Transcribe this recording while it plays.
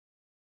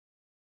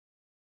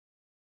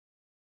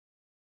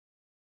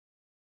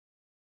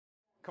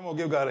Come on,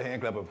 give God a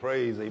hand clap of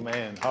praise.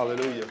 Amen.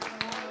 Hallelujah.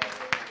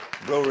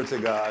 Glory to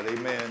God.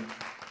 Amen.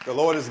 The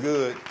Lord is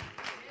good.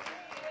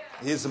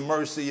 His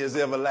mercy is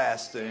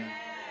everlasting,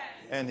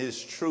 and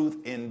his truth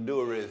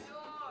endureth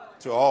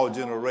to all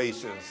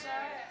generations.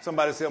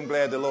 Somebody say, I'm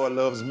glad the Lord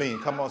loves me.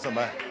 Come on,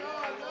 somebody.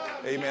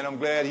 Amen. I'm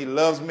glad he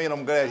loves me, and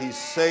I'm glad he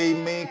saved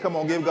me. Come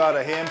on, give God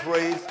a hand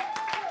praise.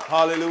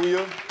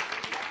 Hallelujah.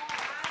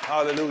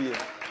 Hallelujah.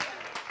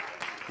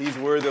 He's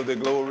worthy of the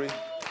glory.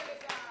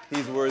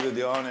 He's worthy of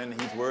the honor,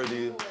 and he's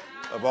worthy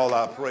of all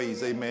our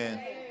praise.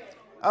 Amen.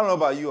 I don't know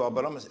about you all,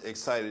 but I'm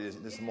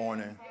excited this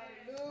morning.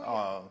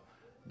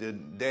 The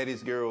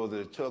Daddy's Girls,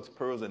 the Chuck's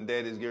Pearls and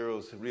Daddy's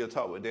Girls, Real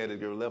Talk with Daddy's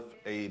Girl left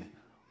a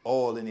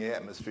oil in the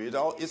atmosphere.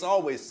 It's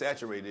always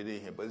saturated in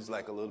here, but it's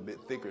like a little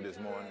bit thicker this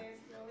morning.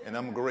 And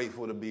I'm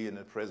grateful to be in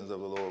the presence of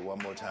the Lord one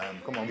more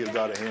time. Come on, give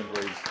God a hand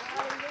praise.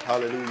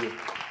 Hallelujah.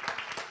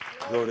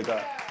 Glory to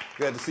God.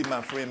 Glad to see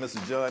my friend,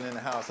 Mr. John, in the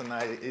house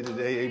tonight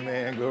today.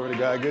 Amen. Glory to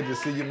God. Good to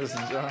see you,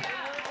 Mr. John.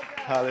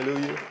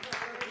 Hallelujah.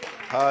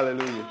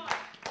 Hallelujah.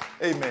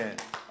 Amen.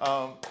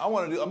 I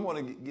want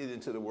to get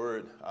into the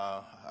word.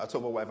 I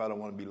told my wife I don't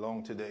want to be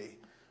long today.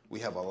 We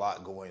have a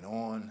lot going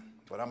on,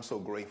 but I'm so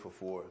grateful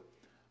for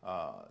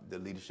the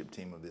leadership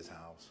team of this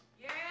house.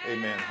 Yeah.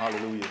 Amen.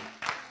 Hallelujah.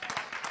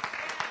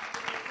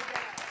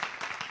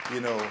 You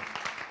know,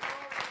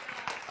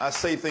 I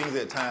say things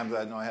at times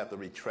I know I have to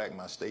retract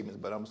my statements,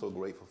 but I'm so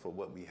grateful for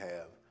what we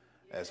have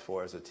as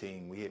far as a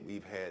team.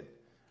 We've had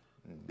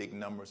big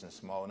numbers and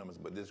small numbers,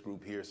 but this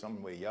group here,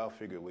 some way, y'all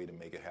figure a way to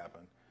make it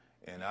happen.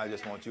 And I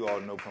just want you all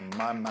to know from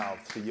my mouth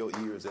to your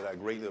ears that I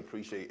greatly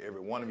appreciate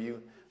every one of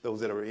you, those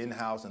that are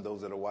in-house and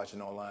those that are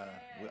watching online.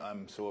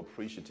 I'm so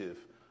appreciative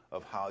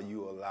of how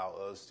you allow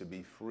us to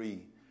be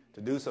free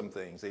to do some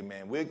things.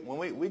 Amen. We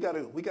got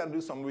to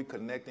do some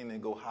reconnecting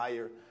and go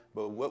higher.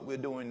 But what we're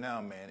doing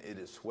now, man, it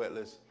is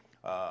sweatless.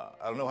 I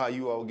don't know how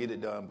you all get it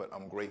done, but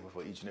I'm grateful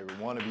for each and every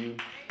one of you.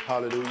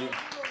 Hallelujah.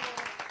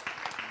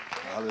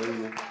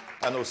 Hallelujah.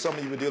 I know some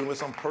of you are dealing with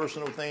some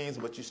personal things,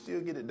 but you still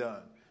get it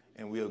done.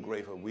 And we are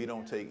grateful. We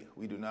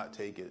do not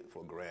take it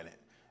for granted.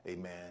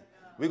 Amen.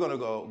 We're going to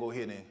go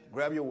ahead and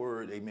grab your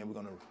word. Amen. We're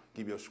going to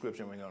give you a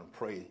scripture and we're going to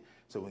pray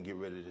so we can get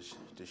ready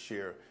to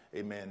share.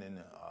 Amen. And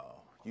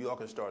you all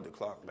can start the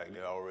clock back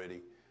there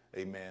already.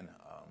 Amen.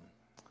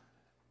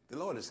 The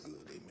Lord is good.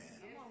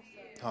 Amen.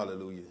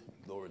 Hallelujah.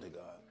 Glory to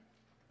God.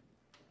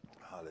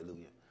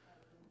 Hallelujah.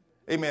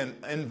 Amen.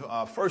 In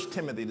 1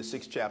 Timothy, the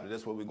 6th chapter,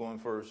 that's where we're going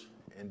first.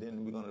 And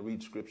then we're going to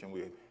read scripture and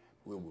we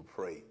will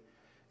pray.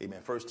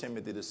 Amen. 1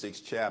 Timothy, the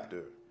 6th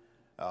chapter,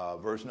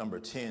 verse number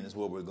 10 is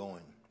where we're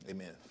going.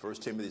 Amen. 1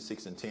 Timothy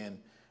 6 and 10.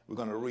 We're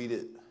going to read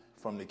it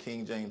from the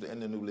King James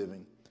and the New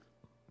Living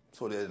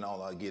so that in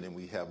all our getting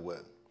we have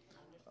what?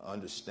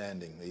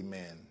 Understanding.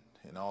 Amen.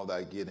 In all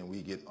thy getting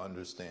we get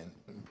understand.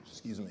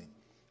 Excuse me.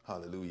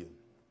 Hallelujah.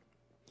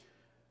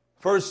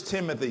 1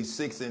 Timothy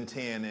 6 and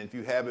 10. And if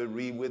you have it,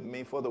 read with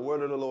me. For the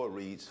word of the Lord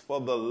reads, for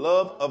the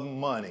love of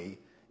money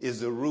is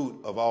the root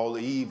of all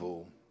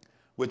evil,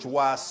 which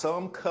while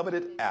some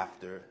coveted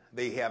after,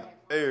 they have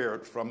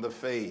erred from the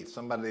faith.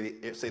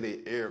 Somebody say they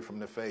erred from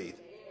the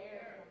faith.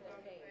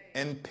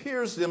 And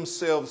pierced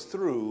themselves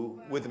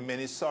through with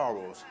many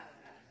sorrows.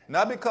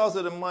 Not because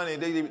of the money,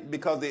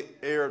 because they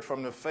erred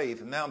from the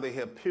faith. Now they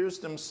have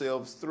pierced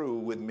themselves through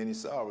with many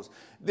sorrows.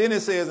 Then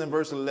it says in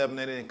verse 11,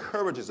 and it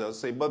encourages us,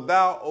 say, but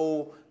thou,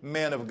 O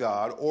man of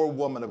God or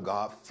woman of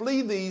God,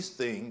 flee these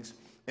things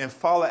and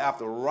follow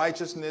after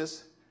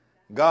righteousness,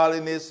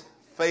 godliness,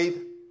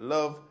 faith,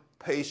 love,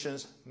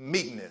 patience,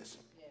 meekness.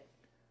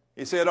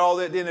 He said all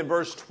that. Then in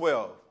verse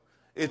 12,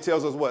 it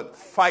tells us what?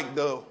 Fight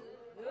the good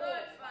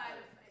fight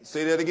of faith.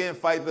 Say that again.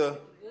 Fight the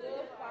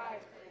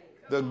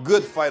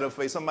good fight of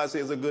faith. Somebody say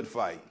it's a good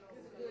fight.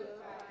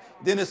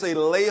 Then it say,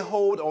 lay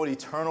hold on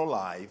eternal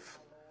life,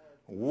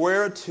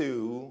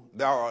 whereto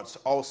thou art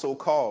also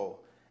called,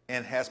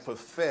 and hast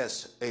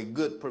professed a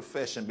good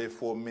profession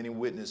before many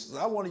witnesses.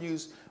 I want to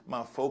use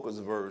my focus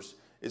verse.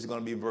 It's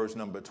going to be verse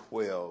number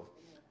 12.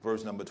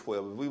 Verse number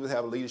 12. If we would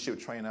have a leadership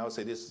training, I would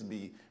say this would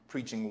be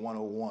preaching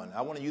 101.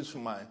 I want to use for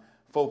my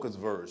focus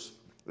verse,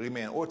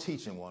 amen, or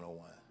teaching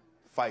 101.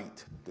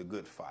 Fight the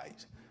good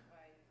fight.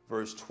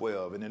 Verse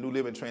 12. And the New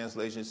Living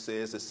Translation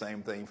says the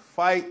same thing.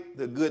 Fight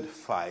the good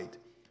fight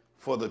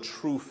for the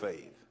true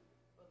faith.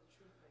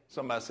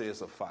 Somebody say it's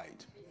a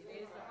fight.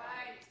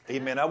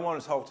 Amen. I want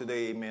to talk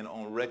today, amen,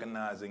 on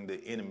recognizing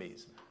the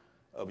enemies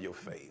of your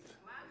faith.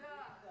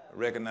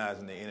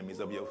 Recognizing the enemies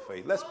of your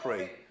faith. Let's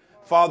pray.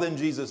 Father, in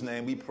Jesus'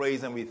 name, we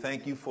praise and we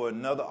thank you for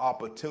another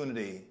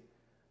opportunity,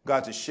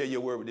 God, to share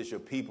your word with your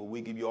people. We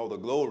give you all the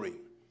glory.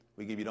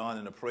 We give you the honor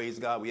and the praise,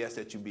 God. We ask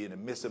that you be in the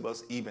midst of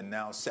us even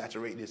now.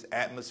 Saturate this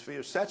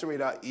atmosphere. Saturate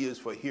our ears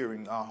for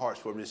hearing, our hearts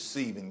for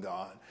receiving,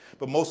 God.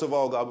 But most of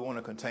all, God, we want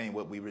to contain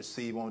what we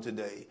receive on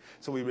today.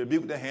 So we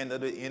rebuke the hand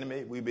of the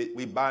enemy.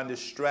 We bind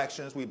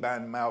distractions. We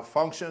bind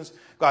malfunctions.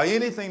 God,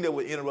 anything that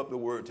would interrupt the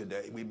word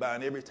today, we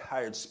bind every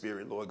tired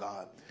spirit, Lord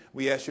God.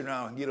 We ask you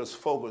now to get us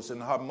focused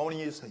in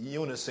harmonious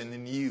unison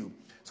in you,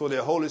 so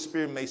that Holy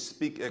Spirit may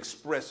speak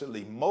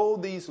expressly.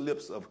 Mold these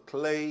lips of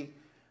clay.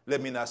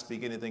 Let me not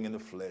speak anything in the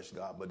flesh,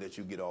 God, but that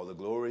you get all the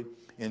glory.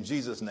 In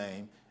Jesus'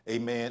 name,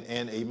 amen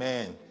and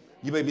amen.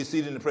 You may be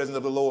seated in the presence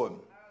of the Lord.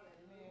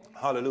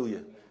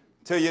 Hallelujah.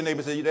 Tell your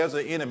neighbor, say, there's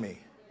an enemy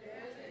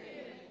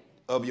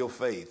of your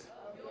faith.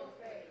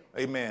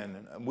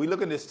 Amen. We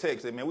look at this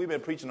text, amen. We've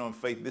been preaching on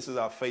faith. This is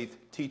our faith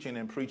teaching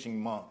and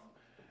preaching month.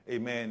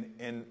 Amen.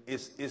 And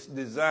it's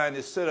designed,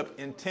 it's set up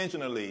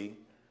intentionally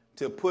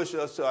to push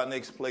us to our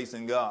next place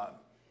in God.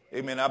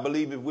 Amen. I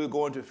believe if we're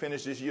going to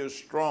finish this year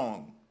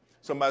strong,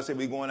 somebody said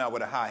we're going out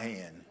with a high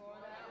hand.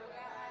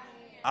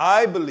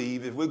 I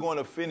believe if we're going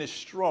to finish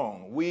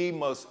strong, we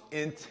must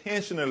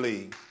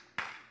intentionally,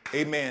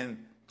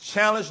 amen,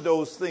 challenge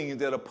those things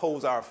that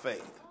oppose our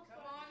faith.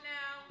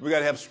 We got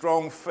to have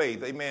strong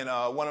faith. Amen.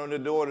 One of the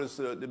daughters,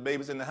 the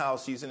baby's in the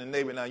house. She's in the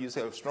neighbor now. You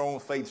say have strong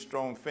faith,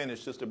 strong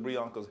finish. Sister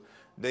Breon, because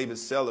David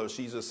Seller,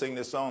 she used to sing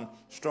this song,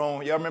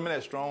 strong. Y'all remember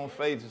that? Strong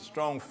faith,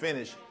 strong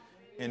finish.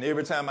 And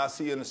every time I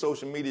see her in the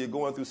social media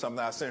going through something,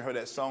 I send her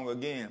that song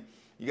again.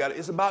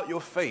 It's about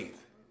your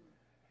faith.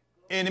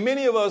 And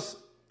many of us,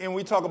 and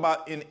we talk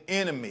about an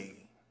enemy.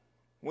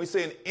 When we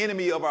say an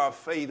enemy of our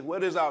faith,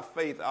 what is our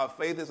faith? Our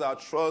faith is our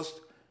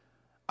trust,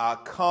 our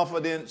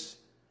confidence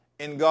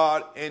in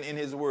God and in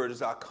his word.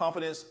 It's our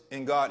confidence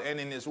in God and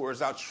in his word.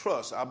 It's our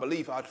trust, our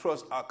belief, our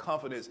trust, our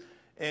confidence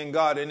in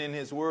God and in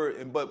his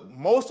word. But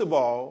most of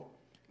all,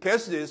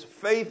 catch this,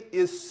 faith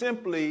is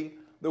simply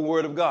the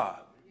word of God.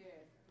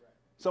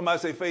 Somebody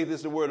say faith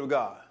is the word of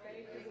God.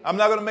 I'm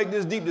not going to make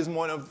this deep this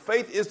morning.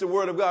 Faith is the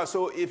word of God.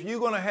 So if you're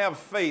going to have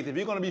faith, if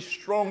you're going to be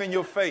strong in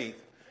your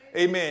faith,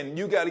 amen,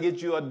 you got to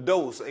get you a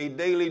dose, a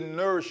daily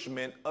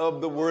nourishment of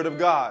the word of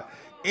God.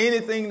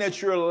 Anything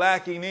that you're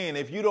lacking in,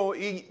 if you don't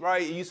eat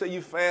right, you say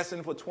you're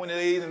fasting for 20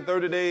 days and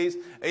 30 days,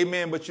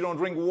 amen, but you don't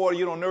drink water,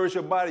 you don't nourish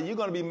your body, you're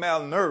going to be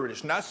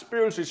malnourished, not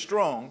spiritually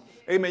strong,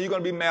 amen, you're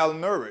going to be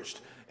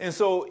malnourished. And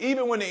so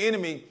even when the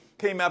enemy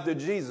came after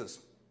Jesus,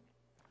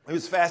 he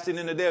was fasting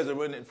in the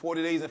desert,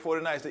 40 days and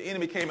 40 nights. The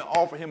enemy came and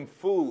offered him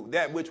food,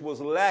 that which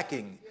was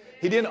lacking.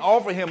 He didn't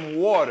offer him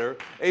water.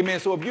 Amen.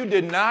 So if you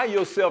deny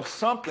yourself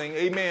something,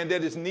 amen,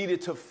 that is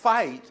needed to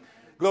fight,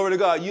 glory to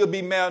God, you'll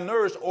be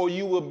malnourished or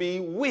you will be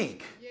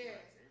weak.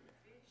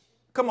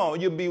 Come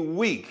on, you'll be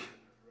weak.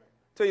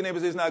 Tell your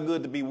neighbors it's not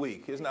good to be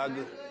weak. It's not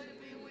good.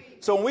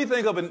 So when we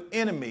think of an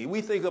enemy,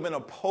 we think of an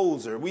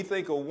opposer. We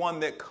think of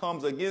one that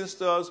comes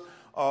against us,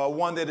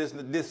 one that is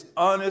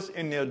dishonest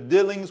in their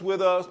dealings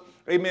with us.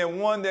 Amen.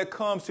 One that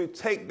comes to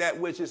take that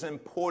which is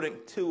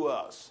important to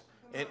us.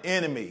 An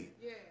enemy.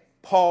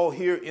 Paul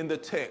here in the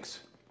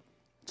text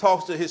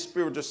talks to his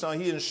spiritual son.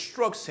 He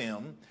instructs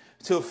him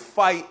to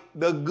fight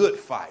the good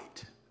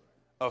fight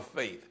of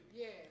faith.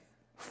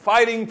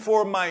 Fighting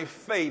for my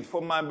faith,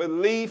 for my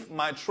belief,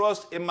 my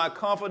trust, and my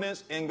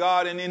confidence in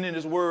God and in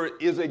his word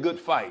is a good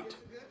fight.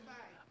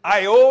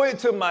 I owe it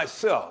to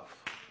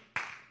myself.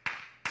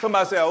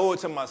 Somebody say, I owe it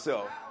to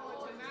myself.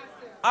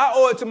 I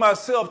owe it to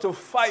myself to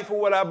fight for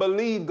what I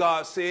believe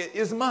God said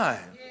is mine.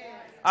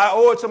 I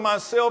owe it to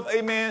myself,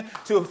 amen,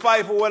 to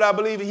fight for what I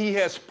believe he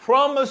has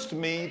promised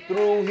me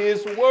through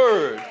his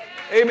word.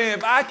 Amen.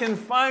 If I can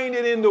find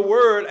it in the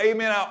word,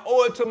 amen, I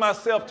owe it to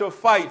myself to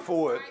fight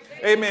for it.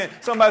 Amen.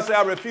 Somebody say,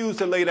 I refuse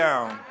to lay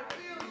down.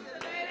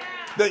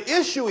 The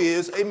issue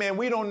is, amen,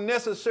 we don't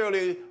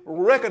necessarily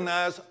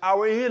recognize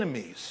our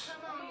enemies.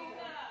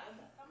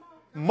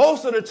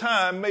 Most of the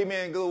time,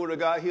 amen, glory to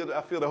God, here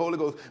I feel the Holy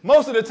Ghost.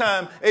 Most of the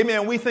time,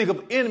 amen, we think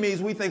of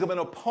enemies, we think of an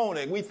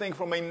opponent, we think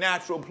from a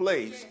natural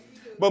place.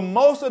 But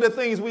most of the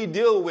things we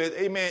deal with,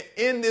 amen,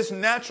 in this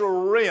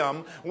natural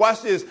realm,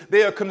 watch this,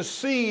 they are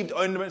conceived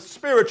in the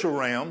spiritual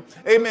realm.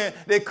 Amen.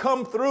 They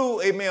come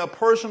through, amen, a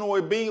person or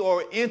a being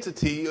or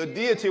entity, a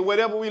deity,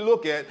 whatever we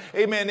look at.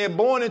 Amen. They're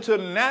born into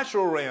the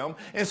natural realm.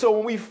 And so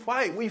when we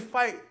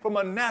fight from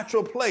a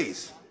natural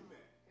place.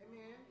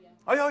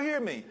 Are y'all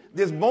hearing me?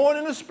 This born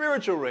in the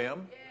spiritual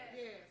realm.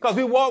 Because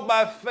we walk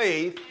by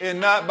faith and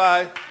not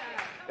by,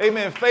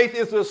 amen. Faith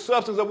is the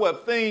substance of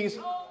what? Things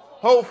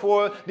hoped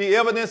for, the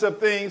evidence of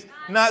things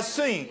not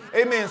seen.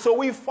 Amen. So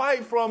we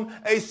fight from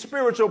a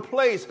spiritual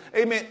place.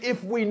 Amen.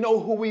 If we know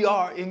who we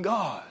are in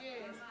God.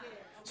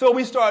 So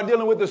we start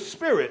dealing with the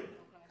spirit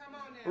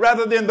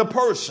rather than the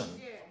person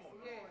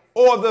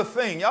or the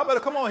thing. Y'all better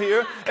come on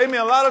here. Amen.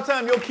 A lot of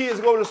times your kids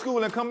go to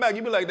school and come back.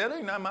 You be like, that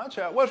ain't not my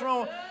child. What's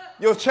wrong?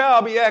 Your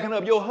child be acting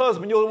up. Your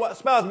husband, your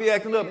spouse be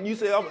acting up. And you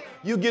say, oh,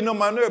 you getting on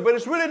my nerve. But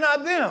it's really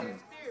not them.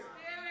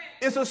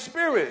 It's a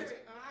spirit.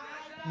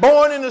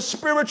 Born in the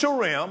spiritual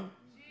realm,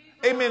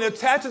 amen,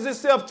 attaches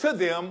itself to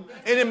them,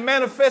 and it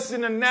manifests in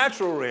the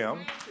natural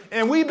realm.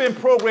 And we've been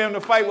programmed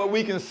to fight what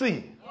we can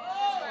see.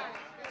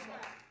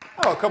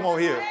 Oh, come on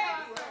here.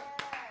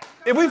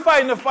 If we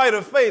fight in the fight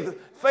of faith,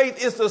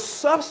 faith is the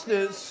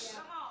substance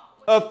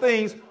of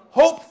things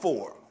hoped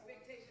for,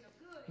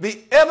 the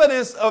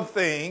evidence of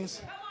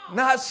things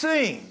not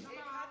seen.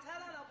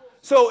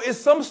 So it's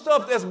some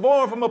stuff that's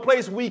born from a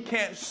place we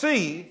can't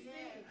see,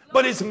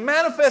 but it's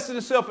manifested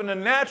itself in the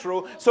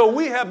natural, so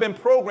we have been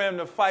programmed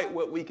to fight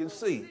what we can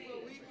see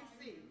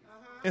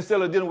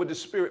instead of dealing with the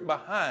spirit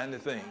behind the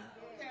thing.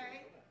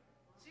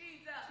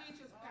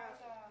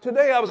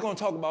 Today I was going to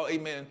talk about,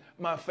 amen,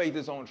 my faith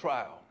is on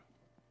trial.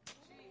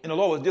 And the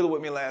Lord was dealing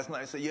with me last night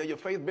and said, yeah, your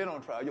faith been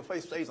on trial. Your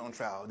faith stays on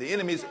trial. The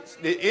enemy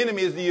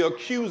is the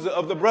accuser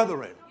of the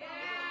brethren.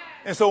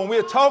 And so when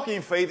we're talking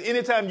faith,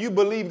 anytime you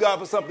believe God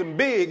for something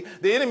big,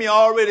 the enemy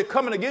already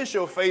coming against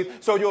your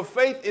faith, so your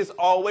faith is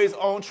always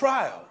on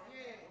trial.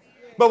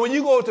 But when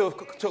you go to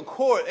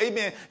court,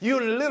 amen,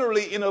 you're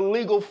literally in a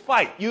legal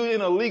fight. You're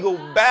in a legal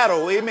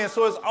battle, amen,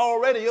 so it's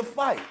already a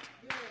fight.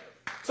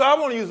 So I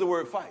want to use the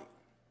word fight.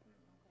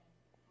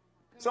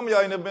 Some of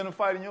y'all ain't never been in a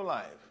fight in your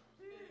life.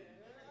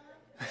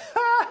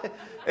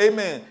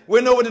 Amen.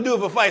 We know what to do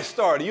if a fight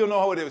started. You don't know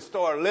how it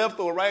started, left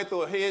or right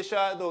or a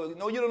headshot.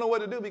 No, you don't know what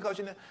to do because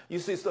you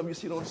see stuff you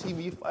see on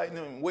TV fighting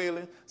and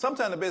wailing.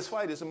 Sometimes the best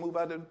fight is to move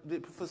out the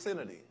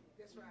vicinity.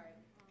 That's right.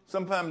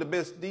 Sometimes the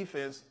best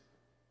defense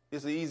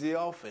is the easy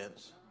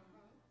offense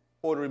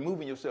or the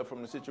removing yourself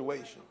from the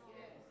situation.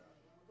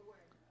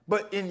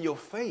 But in your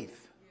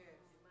faith,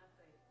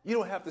 you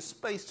don't have the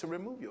space to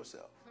remove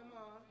yourself.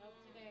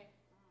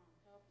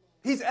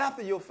 He's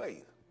after your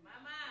faith.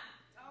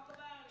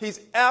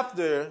 He's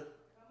after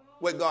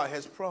what God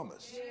has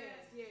promised.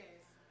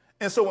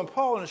 And so when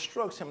Paul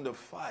instructs him to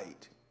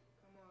fight,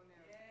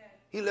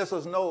 he lets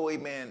us know,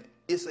 amen,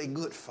 it's a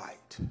good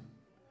fight.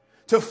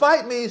 To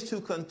fight means to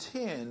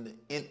contend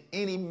in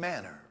any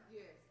manner.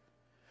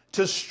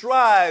 To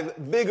strive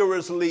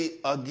vigorously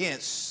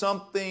against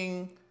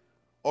something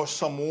or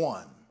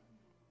someone.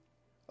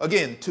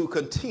 Again, to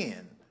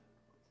contend.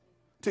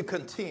 To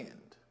contend.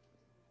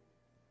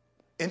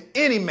 In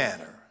any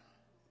manner.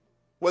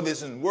 Whether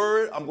it's in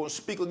word, I'm going to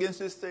speak against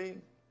this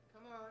thing.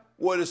 Come on.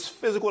 Whether it's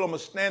physical, I'm going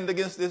to stand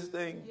against this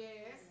thing. Yes.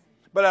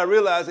 But I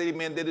realize,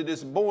 amen, that it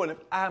is born. If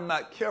I'm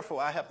not careful,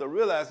 I have to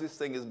realize this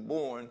thing is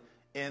born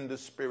in the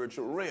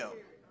spiritual realm.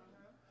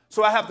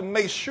 So I have to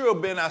make sure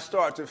when I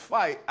start to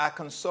fight, I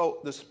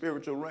consult the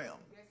spiritual realm.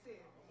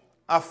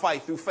 I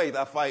fight through faith.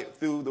 I fight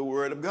through the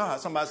word of God.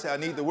 Somebody say, I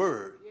need the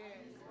word.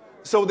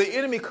 So the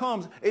enemy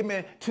comes,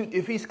 amen,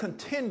 if he's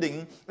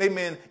contending,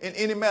 amen, in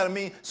any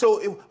matter. So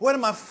what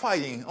am I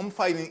fighting? I'm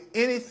fighting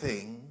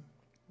anything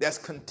that's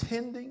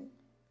contending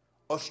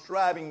or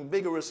striving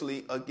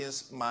vigorously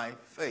against my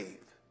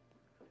faith.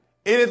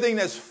 Anything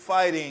that's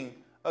fighting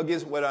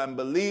against what I'm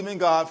believing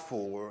God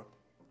for,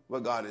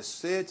 what God has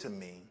said to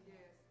me,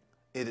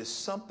 it is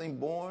something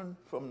born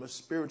from the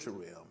spiritual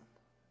realm,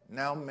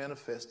 now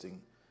manifesting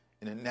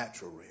in the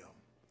natural realm,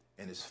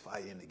 and is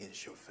fighting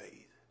against your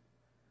faith.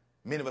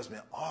 Many of us have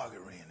been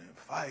arguing and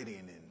fighting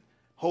and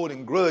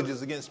holding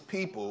grudges against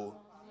people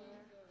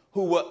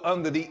who were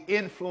under the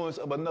influence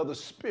of another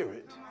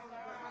spirit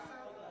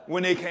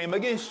when they came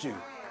against you.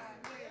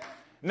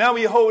 Now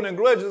we're holding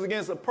grudges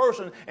against a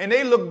person and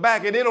they look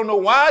back and they don't know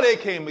why they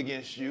came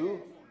against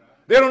you.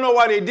 They don't know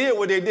why they did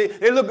what they did.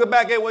 They look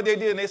back at what they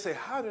did and they say,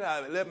 how did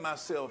I let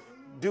myself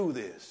do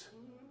this?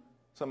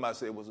 Somebody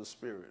said it was a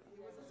spirit.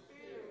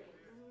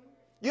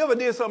 You ever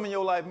did something in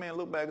your life, man,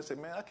 look back and say,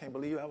 man, I can't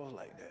believe I was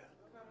like that.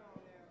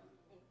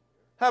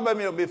 How about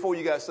me before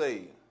you got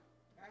saved?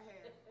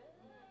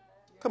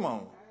 Come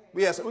on.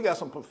 We got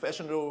some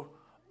professional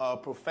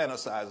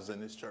profanticizers in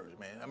this church,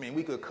 man. I mean,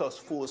 we could cuss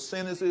full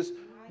sentences,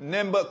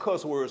 nothing but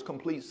cuss words,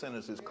 complete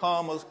sentences,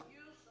 commas,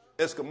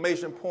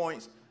 exclamation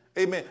points.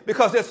 Amen.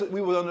 Because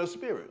we were under the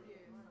spirit.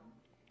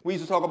 We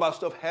used to talk about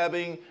stuff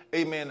having,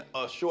 amen,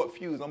 a short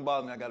fuse. I'm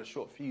bothering, I got a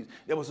short fuse.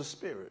 There was a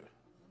spirit.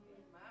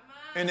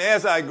 And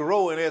as I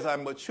grow and as I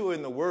mature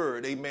in the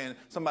word, amen,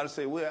 somebody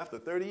say, well, after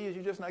 30 years,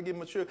 you're just not getting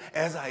mature.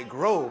 As I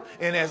grow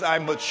and as I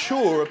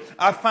mature,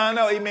 I find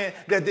out, amen,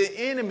 that the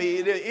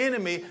enemy,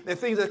 the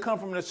things that come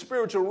from the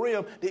spiritual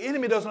realm, the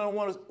enemy do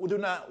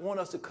not want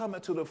us to come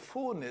into the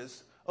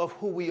fullness of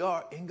who we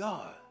are in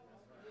God.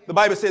 The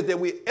Bible says that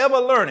we're ever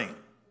learning,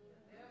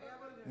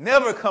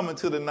 never coming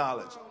to the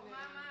knowledge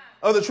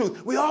of the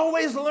truth. We're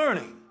always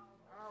learning,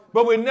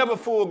 but we're never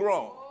full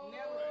grown.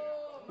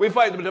 We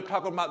fight to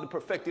talk about the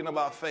perfecting of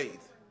our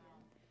faith.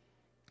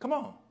 Come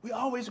on. We're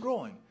always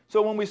growing.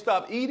 So when we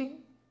stop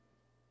eating,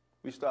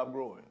 we stop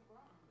growing.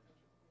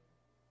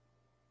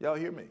 Y'all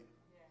hear me?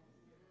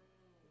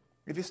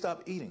 If you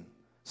stop eating.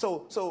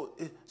 So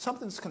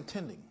something's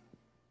contending.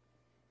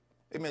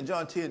 Amen.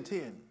 John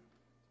 10:10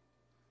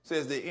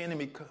 says the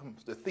enemy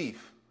comes, the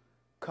thief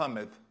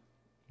cometh,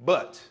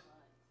 but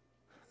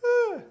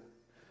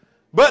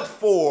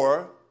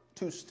for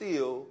to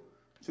steal,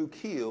 to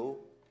kill,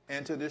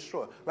 and to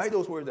destroy. Write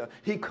those words down.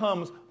 He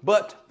comes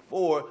but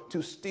for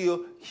to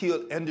steal,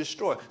 kill, and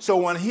destroy. So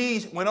when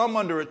I'm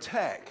under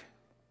attack,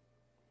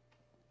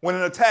 when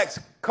an attack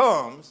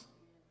comes,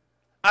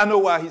 I know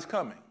why he's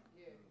coming.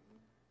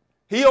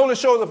 He only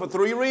shows up for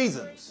 3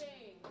 reasons.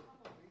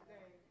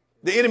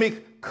 The enemy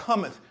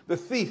cometh, the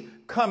thief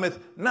cometh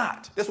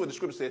not. That's what the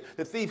scripture says.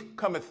 The thief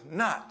cometh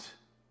not,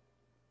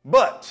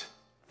 but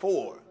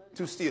for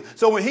to steal.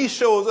 So when he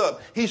shows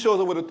up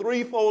with a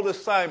 3-fold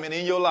assignment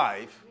in your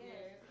life.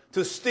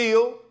 To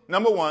steal,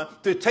 number 1,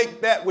 to take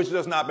that which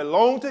does not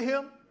belong to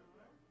him.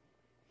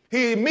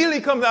 He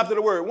immediately comes after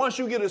the word. Once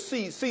you get a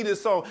seed, see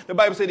this song, the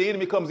Bible says the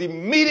enemy comes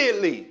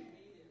immediately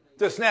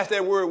to snatch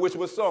that word which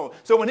was sown.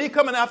 So when he's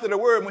coming after the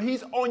word, when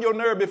he's on your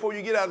nerve before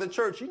you get out of the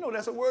church, you know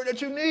that's a word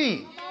that you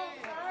need.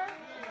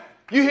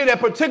 You hear that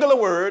particular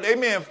word,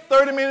 amen,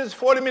 30 minutes,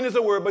 40 minutes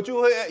a word, but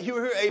you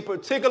hear a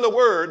particular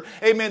word,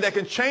 amen, that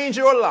can change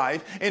your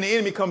life, and the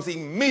enemy comes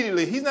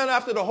immediately. He's not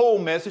after the whole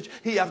message.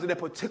 He's after that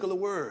particular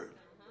word.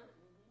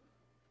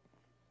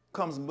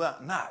 Comes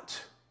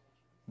not,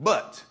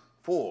 but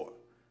for.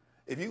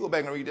 If you go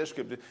back and read that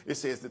scripture, it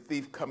says the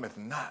thief cometh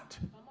not.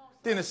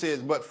 Then it says,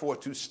 but for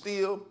to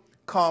steal,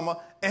 comma,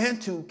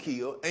 and to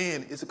kill,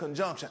 and it's a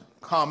conjunction,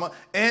 comma,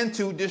 and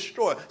to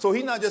destroy. So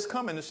he's not just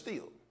coming to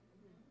steal.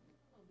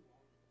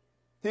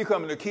 He's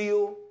coming to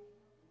kill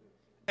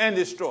and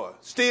destroy.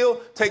 Steal,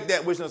 take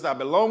that which does not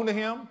belong to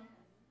him.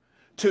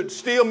 To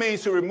steal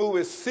means to remove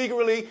it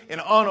secretly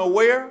and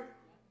unaware.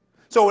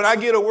 So when I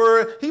get a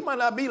word, he might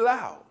not be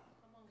loud,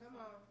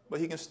 but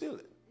he can steal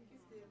it.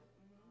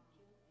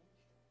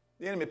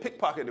 The enemy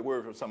pickpocketed the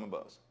word from some of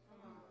us.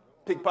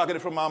 Pickpocketed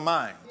from our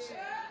minds.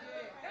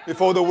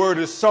 Before the word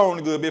is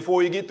sown good,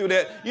 before you get through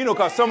that,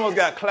 because some of us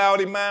got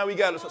cloudy mind, we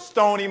got a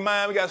stony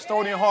mind, we got a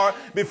stony heart.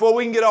 Before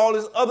we can get all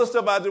this other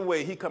stuff out of the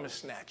way, he come and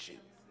snatch you.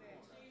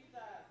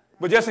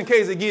 But just in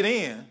case it get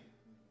in,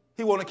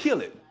 he want to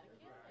kill it.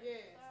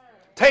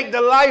 Take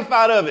the life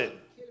out of it.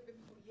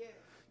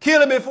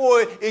 Kill it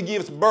before it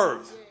gives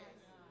birth.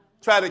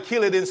 Try to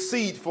kill it in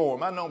seed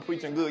form. I know I'm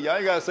preaching good. Y'all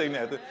ain't got to say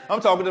nothing.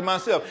 I'm talking to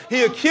myself.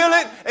 He'll kill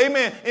it.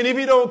 Amen. And if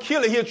he don't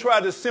kill it, he'll try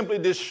to simply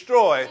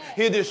destroy.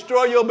 He'll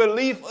destroy your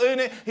belief in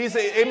it. He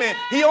say, amen.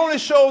 He only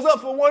shows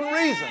up for one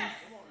reason.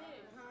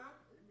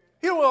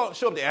 He don't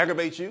show up to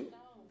aggravate you.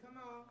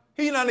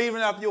 He's not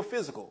even after your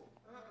physical.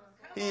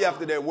 He's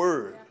after that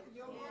word.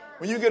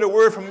 When you get a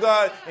word from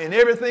God and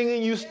everything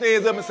in you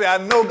stands up and say, I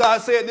know God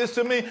said this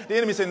to me, the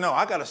enemy said, no,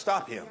 I got to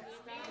stop him.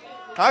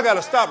 I got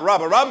to stop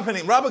Robert.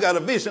 Robert got a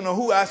vision of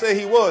who I say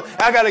he was.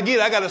 I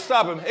got to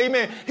stop him.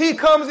 Amen. He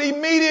comes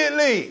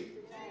immediately.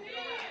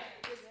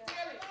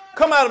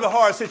 Come out of a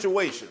hard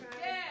situation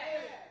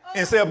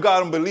and say,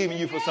 God, I'm believing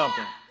you for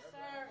something.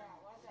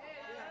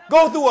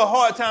 Go through a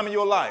hard time in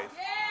your life.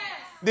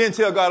 Then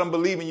tell God, I'm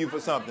believing you for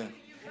something.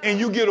 And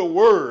you get a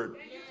word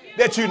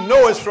that you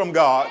know is from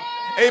God.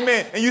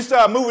 Amen. And you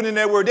start moving in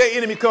that word. That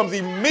enemy comes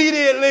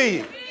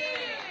immediately.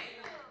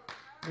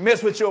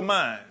 Mess with your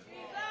mind.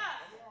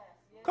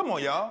 Come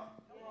on, y'all.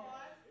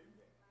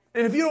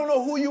 And if you don't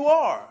know who you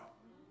are,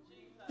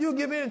 you'll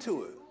give in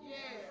to it.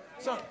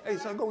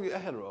 Son, go get, I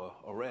had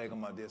a rag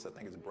on my desk. I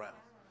think it's brown.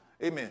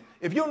 Amen.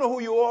 If you don't know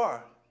who you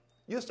are,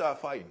 you'll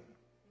start fighting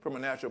from a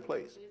natural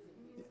place.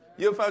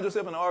 You ever find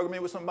yourself in an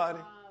argument with somebody?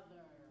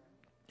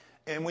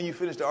 And when you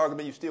finish the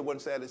argument, you still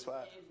wasn't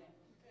satisfied?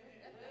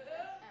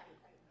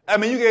 I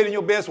mean, you gave in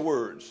your best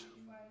words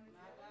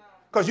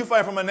because you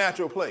fight from a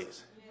natural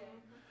place.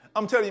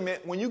 I'm telling you, man,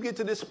 when you get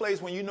to this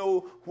place, when you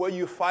know where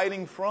you're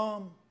fighting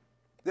from,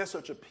 there's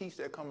such a peace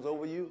that comes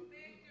over you.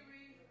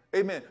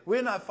 Amen.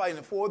 We're not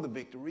fighting for the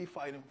victory, we're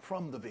fighting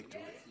from the victory.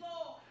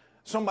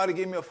 Somebody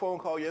gave me a phone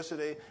call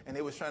yesterday, and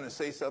they was trying to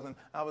say something.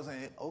 I was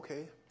saying,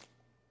 okay,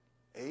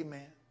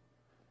 amen.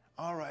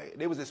 All right.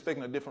 They was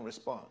expecting a different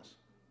response.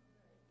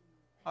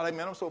 I'm like,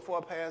 man, I'm so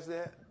far past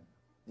that.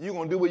 You're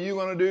going to do what you're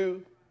going to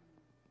do.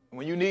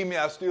 When you need me,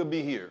 I'll still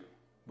be here,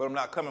 but I'm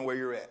not coming where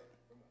you're at.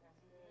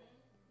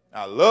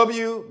 I love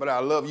you, but I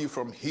love you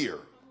from here.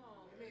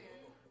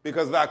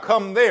 Because if I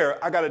come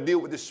there, I got to deal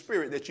with the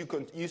spirit that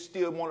you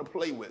still want to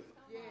play with.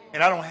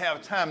 And I don't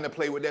have time to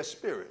play with that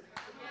spirit.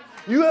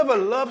 You ever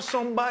love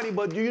somebody,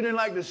 but you didn't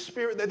like the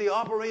spirit that they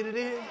operated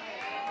in?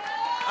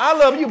 I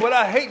love you, but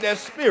I hate that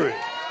spirit.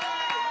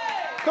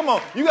 Come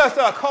on, you got to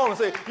start calling and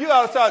say, you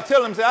got to start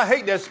telling them, say, I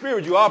hate that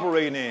spirit you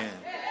operating in.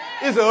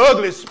 It's an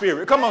ugly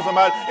spirit. Come on,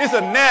 somebody. It's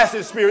a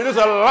nasty spirit. It's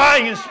a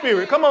lying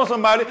spirit. Come on,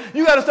 somebody.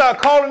 You got to start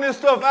calling this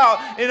stuff out,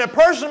 and a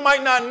person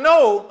might not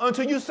know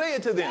until you say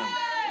it to them.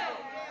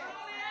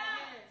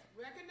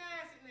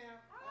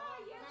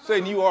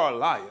 Saying you are a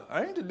liar.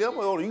 I ain't the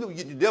devil. You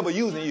get the devil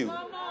using you.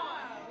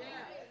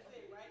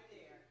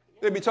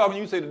 They be talking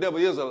to you, say the devil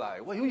is a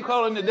liar. Well, who you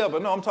calling the devil?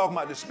 No, I'm talking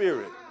about the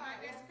spirit.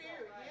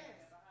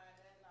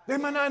 They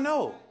might not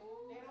know.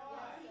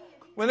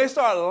 When they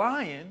start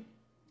lying,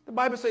 the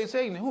Bible says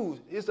Satan, who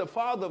is the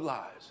father of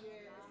lies.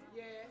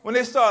 When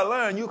they start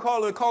lying, you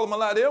call them a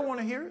lie. They don't want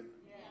to hear it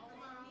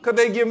because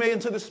they give in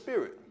to the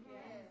spirit.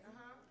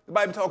 The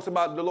Bible talks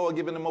about the Lord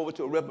giving them over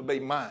to a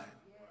reprobate mind.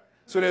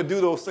 So they'll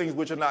do those things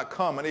which are not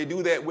common. They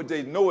do that which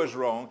they know is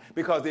wrong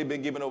because they've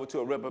been given over to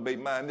a reprobate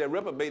mind. That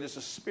reprobate is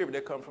a spirit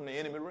that comes from the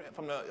enemy realm,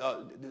 from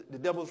the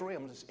devil's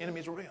realm, the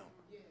enemy's realm.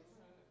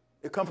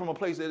 It comes from a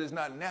place that is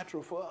not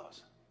natural for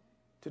us.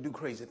 to do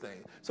crazy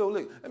things. So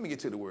look, let me get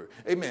to the word.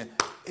 Amen.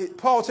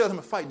 Paul tells him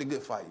to fight the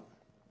good fight.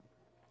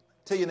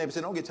 Tell your neighbor,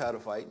 say, don't get tired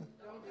of fighting.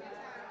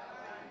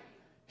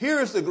 Here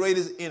is the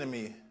greatest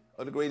enemy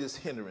or the greatest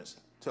hindrance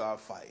to our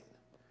fight.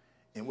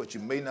 And what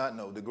you may not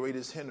know, the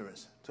greatest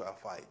hindrance to our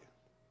fight.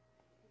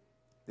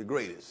 The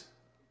greatest.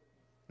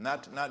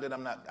 Not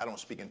that I don't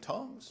speak in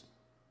tongues.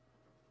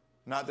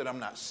 Not that I'm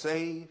not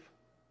saved.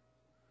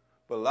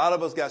 But a lot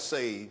of us got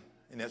saved,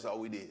 and that's all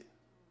we did.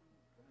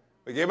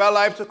 We gave our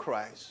life to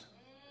Christ.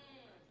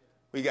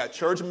 We got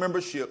church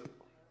membership.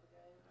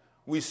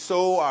 We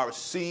sow our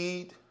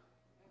seed.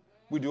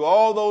 We do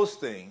all those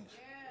things.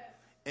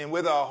 And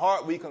with our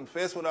heart, we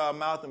confess with our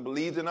mouth and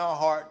believe in our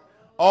heart.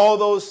 All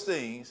those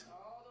things.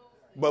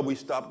 But we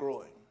stop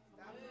growing.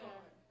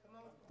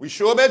 We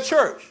show up at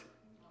church.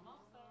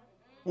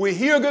 We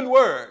hear a good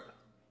word.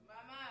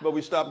 But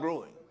we stop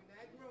growing.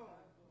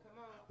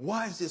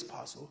 Why is this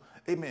possible?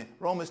 Amen.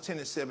 Romans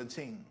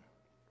 10:17.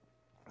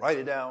 Write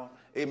it down.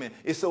 Amen.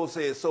 It so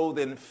says, so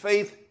then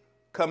faith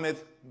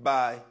cometh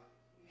by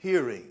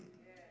hearing.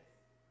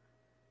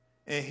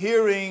 And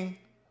hearing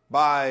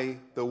by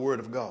the word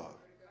of God.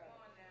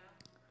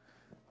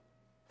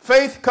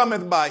 Faith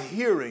cometh by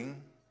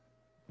hearing,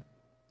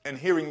 and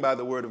hearing by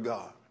the word of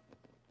God.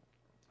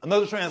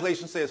 Another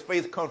translation says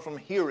faith comes from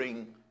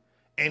hearing,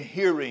 and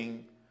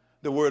hearing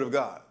the word of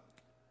God.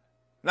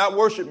 Not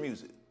worship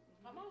music.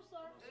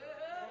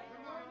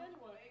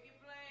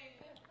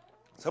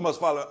 Some of us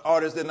follow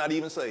artists that are not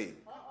even saved.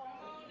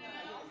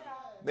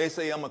 They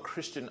say, I'm a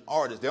Christian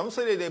artist. They don't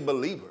say they're a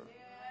believer.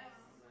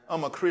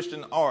 I'm a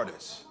Christian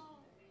artist.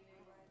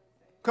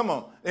 Come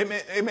on.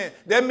 Amen. Amen.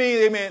 That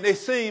means, amen, they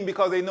sing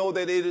because they know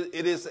that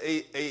it is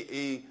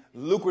a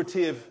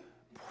lucrative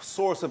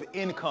source of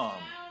income.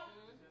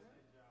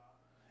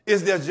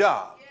 It's their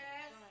job.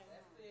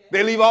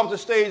 They leave off the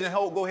stage and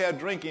go have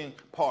drinking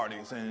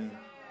parties and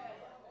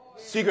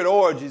secret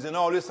orgies and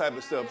all this type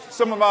of stuff.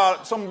 Some of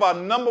our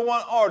number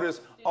one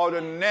artists are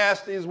the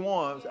nastiest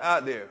ones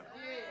out there.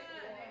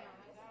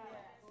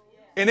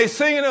 And they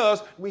singing to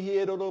us, we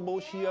hear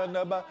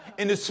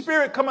and the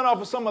spirit coming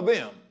off of some of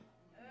them.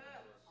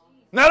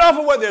 Not off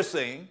of what they're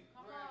saying.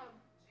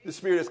 The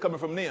spirit is coming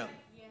from them.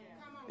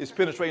 It's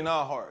penetrating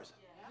our hearts.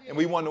 And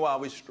we wonder why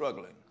we're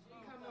struggling.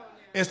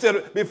 Instead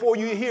of, before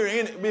you hear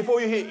any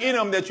of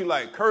them that you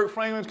like, Kirk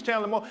Franklin,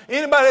 Chandler Moore,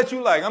 anybody that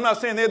you like, I'm not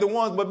saying they're the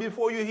ones, but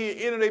before you hear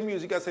any of their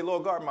music, you got to say,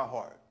 Lord, guard my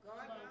heart.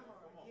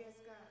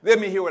 Let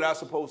me hear what I'm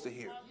supposed to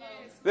hear.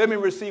 Let me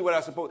receive what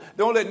I'm supposed to.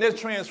 Don't let this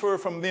transfer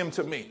from them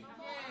to me.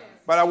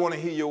 But I want to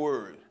hear your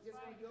word.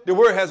 The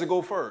word has to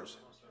go first.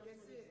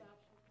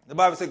 The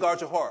Bible says, guard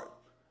your heart.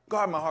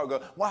 Guard my heart,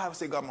 God. Why have I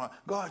say guard my heart?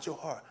 Guard your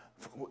heart.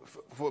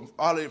 For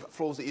out of it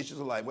flows the issues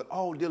of life. With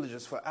all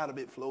diligence, for out of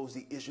it flows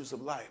the issues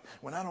of life.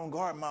 When I don't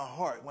guard my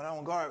heart, when I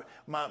don't guard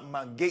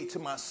my gate to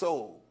my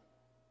soul,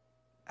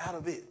 out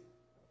of it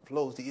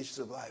flows the issues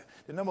of life.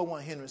 The number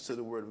one hindrance to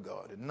the word of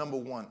God, the number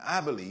one,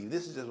 I believe,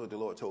 this is just what the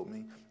Lord told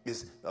me,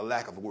 is a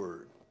lack of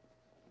word.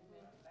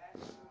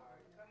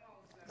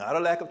 Not a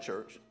lack of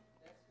church.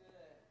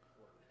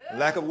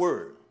 Lack of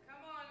word.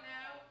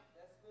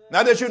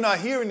 Not that you're not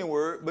hearing the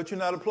word, but you're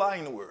not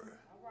applying the word.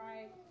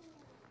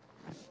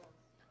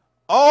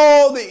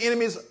 All the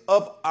enemies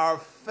of our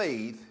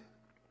faith,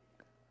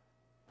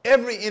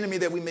 every enemy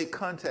that we make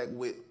contact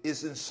with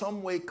is in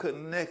some way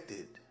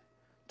connected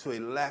to a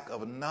lack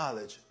of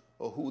knowledge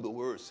of who the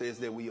word says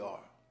that we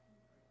are.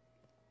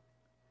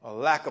 A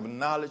lack of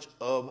knowledge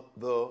of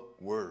the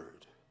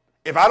word.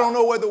 If I don't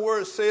know what the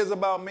word says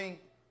about me,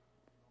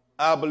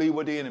 I believe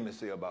what the enemy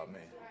say about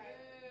me.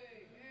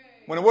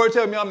 When the word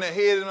tells me I'm the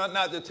head and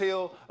not the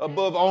tail,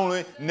 above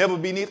only, never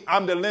beneath,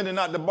 I'm the lender,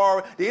 not the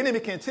borrower, the enemy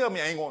can tell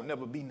me I ain't going to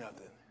never be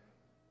nothing.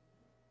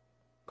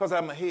 Because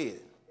I'm a head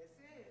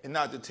and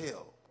not the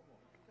tail.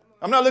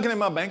 I'm not looking at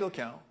my bank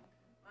account.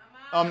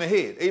 I'm the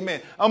head.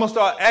 Amen. I'm going to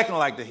start acting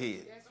like the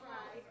head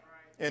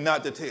and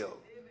not the tail.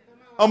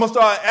 I'm going to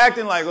start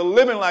acting like or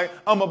living like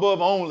I'm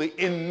above only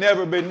and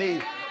never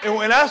beneath. And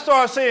when I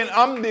start saying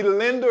I'm the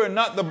lender and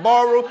not the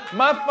borrower,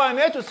 my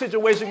financial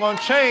situation going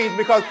to change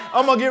because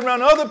I'm going to get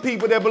around other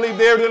people that believe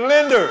they're the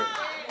lender.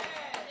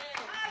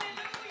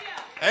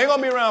 I ain't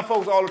going to be around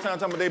folks all the time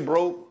talking about they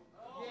broke.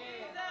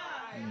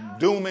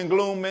 Doom and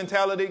gloom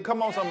mentality.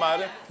 Come on,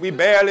 somebody. We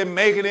barely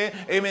making it.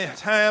 Amen.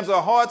 Times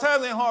are hard.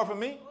 Times ain't hard for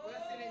me.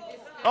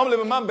 I'm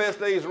living my best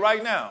days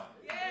right now.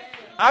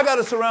 I got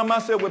to surround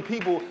myself with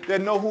people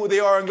that know who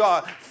they are in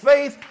God.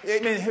 Faith,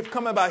 amen,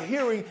 coming by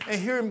hearing and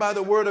hearing by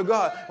the word of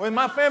God. When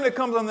my family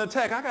comes under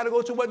attack, I got to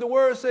go to what the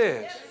word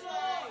says.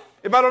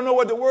 If I don't know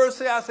what the word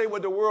says, I say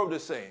what the world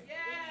is saying.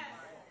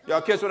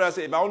 Y'all catch what I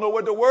say? If I don't know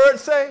what the word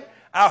say,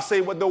 I'll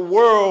say what the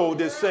world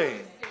is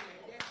saying.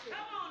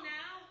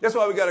 That's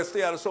why we got to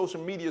stay out of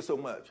social media so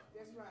much.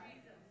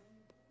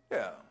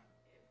 Yeah.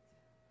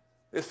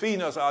 It's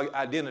feeding us our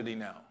identity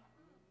now.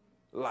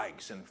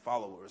 Likes and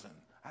followers. And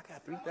I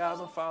got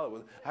 3,000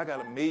 followers. I got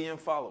 1 million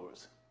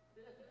followers.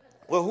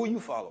 Well, who you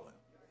following?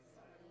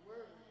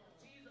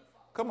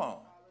 Come on.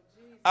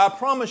 I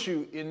promise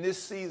you, in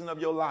this season of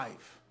your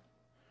life,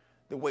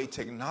 the way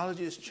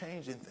technology is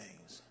changing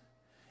things,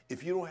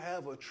 if you don't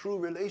have a true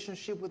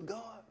relationship with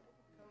God,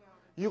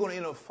 you're going to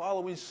end up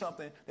following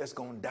something that's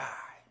going to die.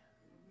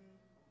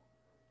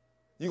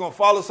 You're going to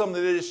follow something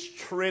that is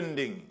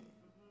trending.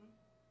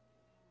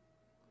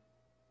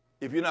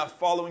 If you're not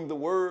following the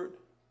word,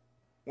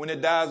 when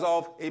it dies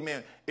off,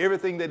 amen,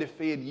 everything that it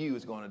fed you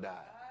is going to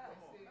die.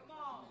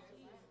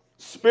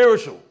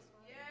 Spiritual.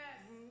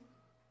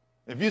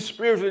 If you're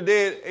spiritually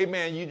dead,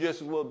 amen, you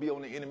just will be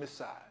on the enemy's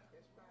side.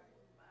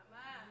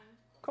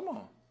 Come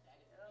on.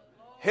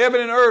 Heaven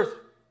and earth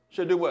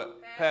should do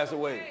what? Pass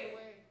away.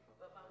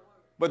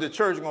 But the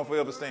church is going to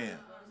forever stand.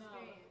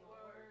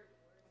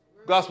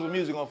 Gospel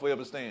music is going to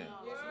forever stand.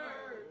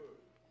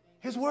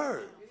 His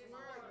word.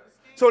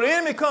 So the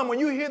enemy come when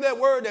you hear that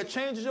word that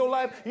changes your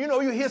life. You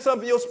know, you hear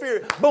something in your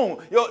spirit. Boom.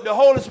 The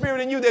Holy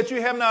Spirit in you that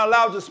you have not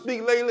allowed to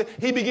speak lately,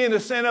 he begins to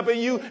stand up in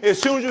you.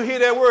 As soon as you hear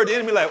that word, the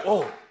enemy like,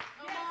 oh,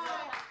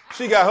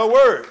 she got her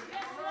word.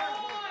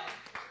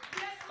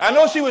 I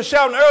know she was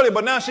shouting earlier,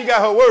 but now she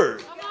got her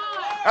word.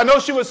 I know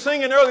she was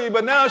singing earlier,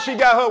 but now she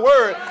got her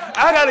word.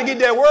 I got to get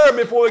that word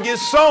before it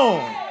gets sown.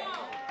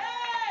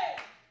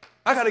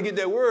 I got to get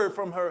that word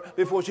from her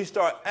before she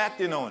starts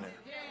acting on it.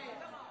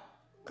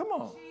 Come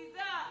on.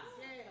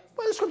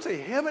 But the scripture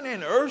says, heaven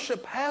and earth shall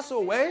pass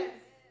away,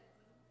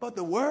 but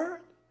the word,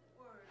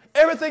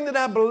 everything that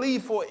I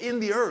believe for in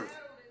the earth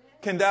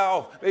can die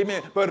off.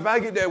 Amen. But if I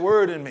get that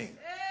word in me,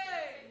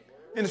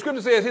 and the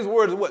scripture says his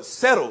word is what?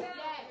 Settled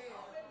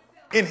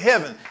in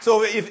heaven.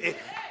 So if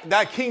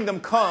thy kingdom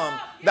come,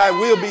 thy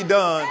will be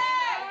done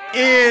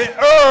in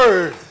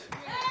earth.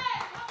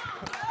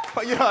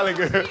 You're hollering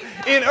good.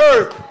 In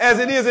earth as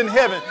it is in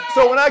heaven.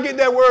 So when I get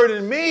that word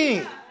in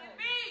me,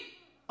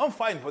 I'm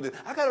fighting for this.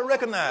 I got to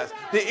recognize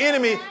the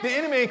enemy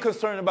ain't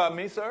concerned about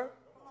me, sir.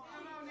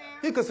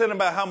 He's concerned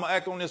about how I'm going to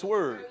act on this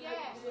word.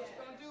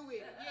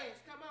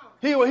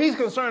 He's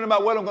concerned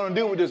about what I'm going to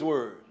do with this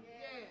word.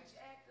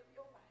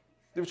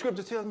 The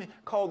scripture tells me,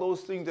 call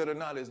those things that are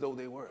not as though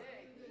they were.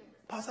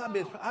 Pastor,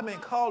 I've been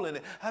calling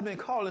it. Have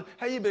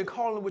you been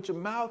calling it with your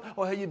mouth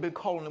or have you been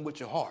calling it with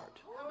your heart?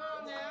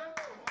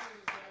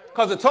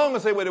 Because the tongue will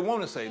say what it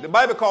want to say. The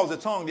Bible calls the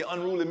tongue the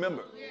unruly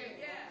member.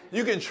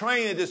 You can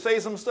train it to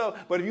say some stuff,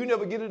 but if you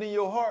never get it in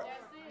your heart,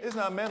 it's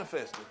not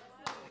manifested.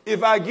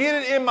 If I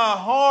get it in my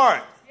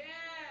heart,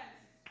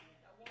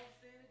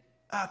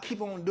 I'll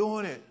keep on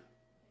doing it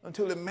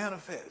until it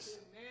manifests.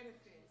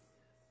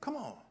 Come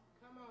on.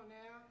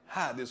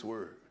 Hide this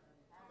word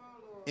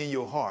in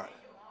your heart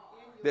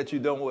that you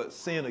don't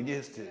sin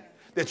against it,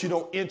 that you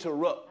don't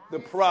interrupt the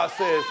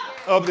process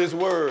of this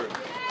word.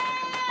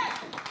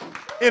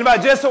 And if I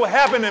just so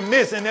happen to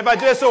miss, and if I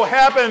just so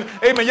happen,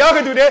 amen, y'all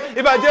can do that.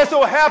 If I just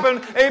so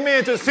happen,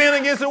 amen, to sin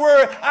against the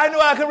word, I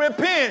know I can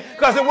repent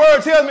because the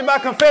word tells me if I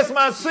confess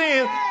my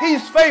sin,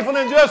 he's faithful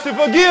and just to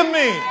forgive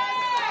me.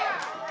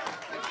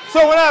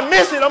 So when I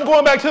miss it, I'm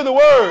going back to the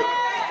word.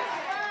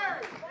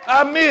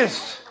 I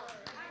missed.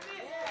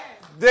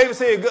 David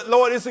said,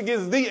 Lord, it's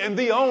against thee and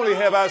thee only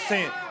have I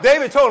sinned.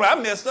 David told him, I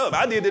messed up.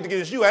 I did it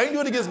against you. I ain't do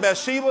it against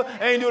Bathsheba.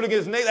 I ain't do it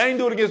against Nathan. I ain't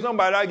do it against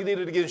nobody. I did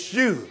it against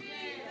you.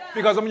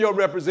 Because I'm your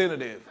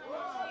representative.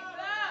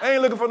 I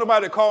ain't looking for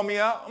nobody to call me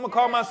out. I'm going to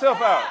call myself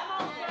out.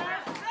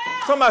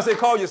 Somebody say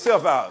call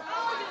yourself out.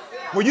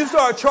 When you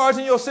start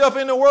charging yourself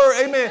in the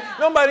word, amen,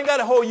 nobody got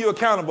to hold you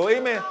accountable.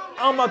 Amen.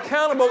 I'm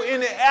accountable in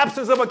the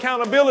absence of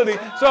accountability,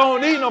 so I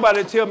don't need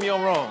nobody to tell me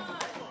I'm wrong.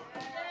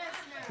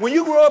 When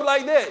you grow up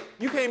like that,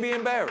 you can't be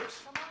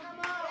embarrassed.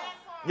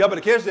 Y'all better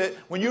catch that.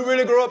 When you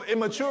really grow up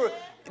immature,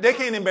 they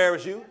can't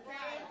embarrass you.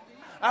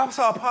 I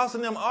saw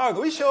Apostle and them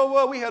argue. We showed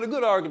up, we had a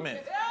good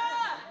argument.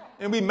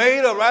 And we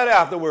made up right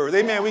afterwards.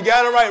 Amen. We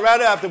got it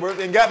right afterwards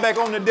and got back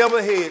on the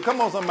devil's head. Come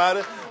on,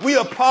 somebody. We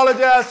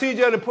apologized to each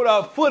other to put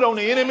our foot on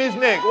the enemy's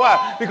neck.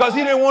 Why? Because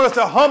he didn't want us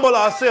to humble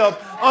ourselves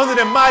under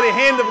the mighty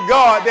hand of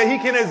God that he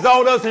can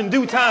exalt us in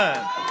due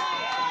time.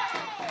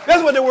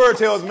 That's what the word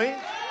tells me.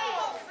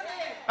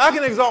 I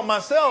can exalt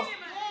myself,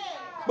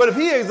 but if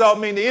he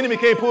exalts me, the enemy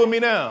can't pull me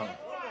down.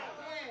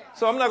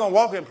 So I'm not going to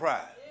walk in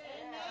pride.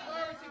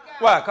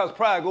 Why? Because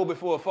pride goes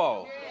before a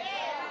fall.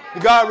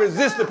 God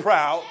resists the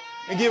proud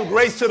and give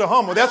grace to the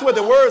humble. That's what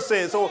the word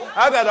says. So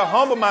I got to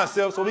humble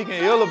myself so he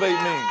can elevate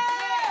me.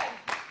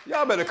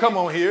 Y'all better come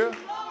on here.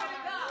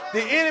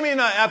 The enemy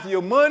not after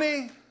your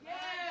money.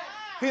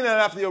 He's not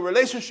after your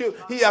relationship.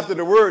 He after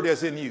the word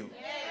that's in you.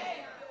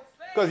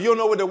 Because you don't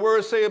know what the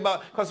word say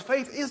about, because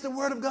faith is the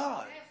word of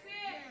God.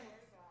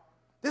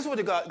 This is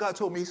what God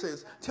told me. He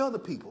says, tell the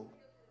people,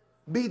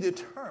 be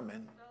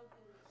determined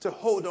to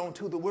hold on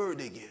to the word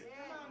they get.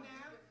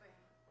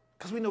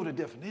 Because we know the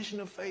definition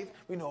of faith.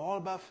 We know all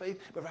about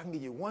faith. But if I can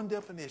give you one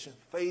definition,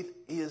 faith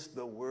is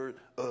the word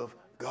of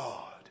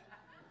God.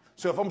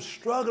 So if I'm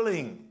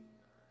struggling,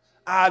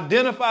 I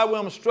identify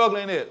where I'm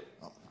struggling at.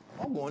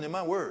 I'm going in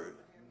my word.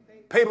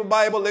 Paper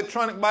Bible,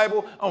 electronic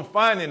Bible, I'm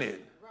finding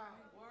it.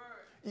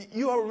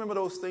 You all remember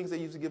those things they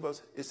used to give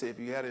us? It said if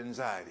you had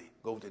anxiety,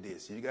 go to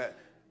this. You got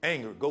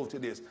anger, go to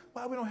this.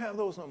 Why we don't have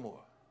those no more?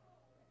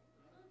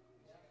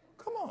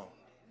 Come on.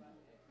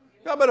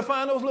 Y'all better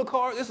find those little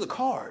cards. It's a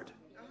card.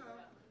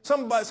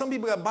 Some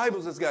people got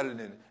Bibles that's got it in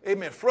it.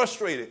 Amen.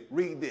 Frustrated.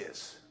 Read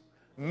this.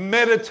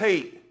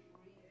 Meditate.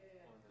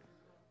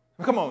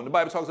 Come on. The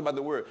Bible talks about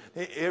the word.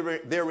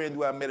 Therein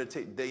do I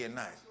meditate day and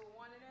night.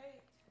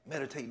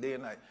 Meditate day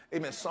and night.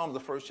 Amen. Psalms, the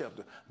first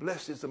chapter.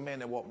 Blessed is the man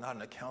that walk not in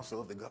the counsel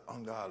of the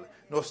ungodly,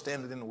 nor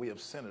standeth in the way of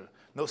sinners,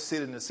 nor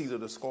sit in the seat of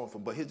the scornful.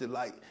 But his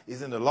delight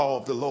is in the law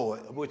of the Lord,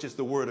 which is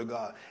the word of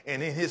God.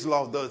 And in his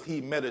law doth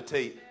he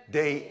meditate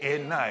day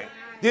and night.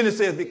 Then it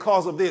says,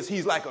 because of this,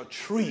 he's like a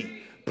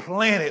tree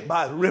planted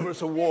by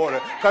rivers of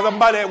water. Because I'm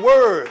by that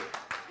word.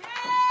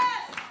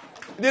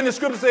 Then the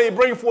scripture says,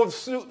 bring forth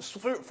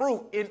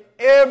fruit in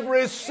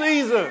every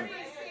season.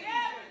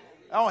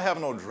 I don't have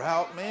no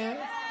drought, man.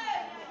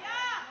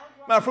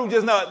 My fruit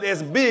just not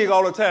as big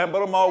all the time,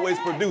 but I'm always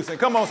producing.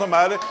 Come on,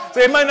 somebody.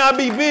 So it may not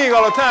be big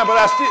all the time,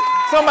 but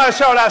somebody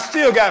shout, I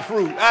still got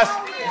fruit.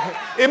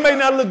 It may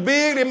not look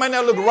big, it may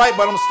not look right,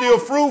 but I'm still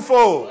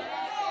fruitful.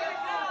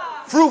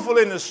 Fruitful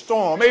in the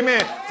storm.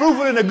 Amen.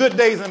 Fruitful in the good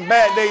days and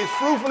bad days.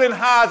 Fruitful in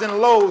highs and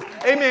lows.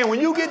 Amen. When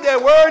you get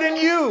that word in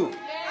you,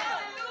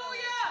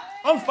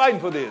 I'm fighting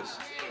for this.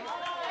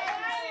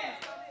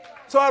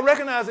 So I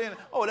recognize it.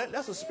 Oh,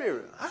 that's a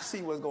spirit. I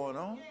see what's going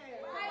on.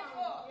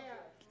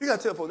 You got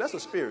to tell folks, that's a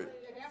spirit.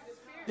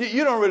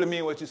 You don't really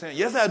mean what you're saying.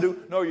 Yes, I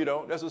do. No, you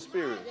don't. That's a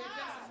spirit.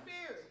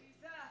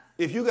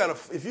 If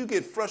you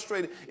get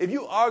frustrated, if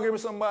you argue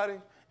with somebody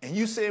and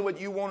you say what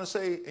you want to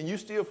say and you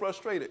still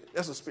frustrated,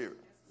 that's a spirit.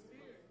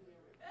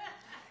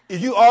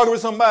 If you argue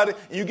with somebody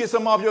and you get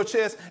something off your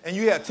chest and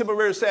you have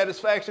temporary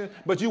satisfaction,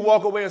 but you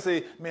walk away and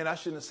say, man, I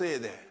shouldn't have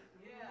said that.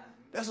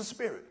 That's a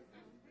spirit.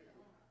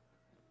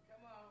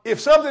 If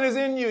something is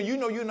in you, you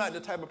know you're not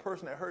the type of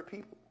person that hurt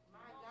people.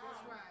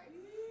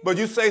 But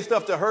you say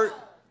stuff to hurt,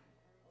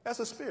 that's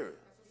a spirit.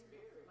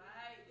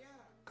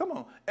 Come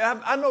on.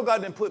 And I know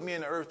God didn't put me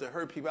in the earth to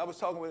hurt people. I was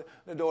talking with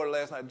the daughter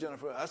last night,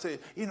 Jennifer. I said,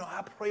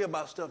 I pray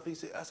about stuff.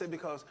 I said,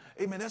 because,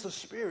 amen, that's a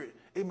spirit.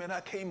 Amen,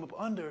 I came up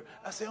under.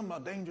 I said, I'm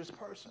a dangerous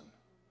person.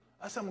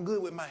 I said, I'm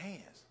good with my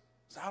hands.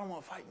 So I don't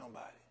want to fight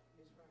nobody.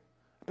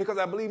 Because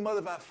I believe,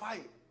 mother, if I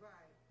fight,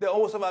 the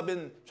old stuff I've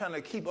been trying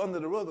to keep under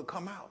the rug will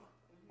come out.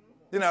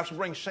 Then I should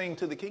bring shame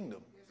to the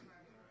kingdom.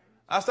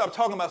 I stopped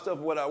talking about stuff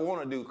what I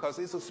want to do because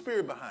it's a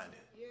spirit behind it.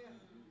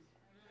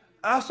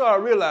 I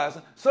started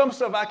realizing some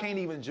stuff I can't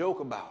even joke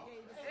about.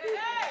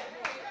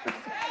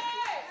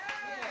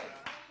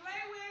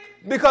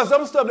 Because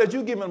some stuff that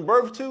you giving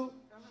birth to,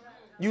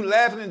 you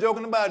laughing and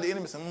joking about it, the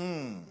enemy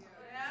saying,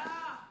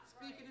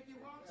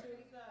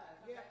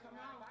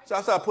 So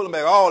I started pulling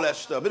back all that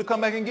stuff. It'll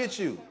come back and get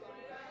you.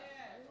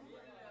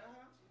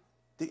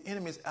 The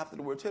enemy is after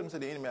the word. Tell him to say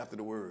the enemy after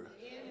the word.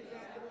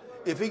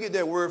 If he get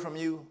that word from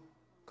you,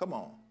 come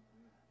on.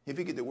 If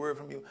he get the word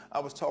from you, I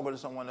was talking to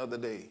someone the other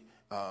day,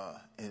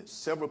 and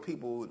several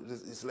people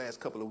this last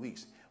couple of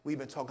weeks, we've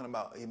been talking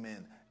about,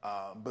 amen,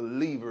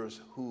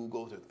 believers who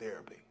go to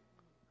therapy.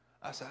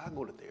 I said, I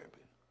go to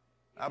therapy.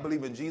 I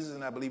believe in Jesus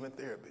and I believe in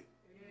therapy.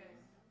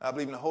 I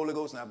believe in the Holy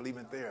Ghost and I believe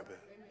in therapy.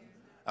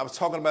 I was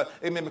talking about,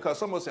 amen, because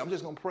someone said, I'm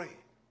just going to pray.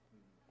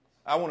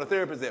 I want a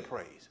therapist that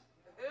prays.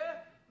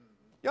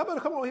 Y'all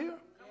better come on here.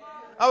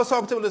 I was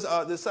talking to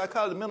this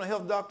psychologist, mental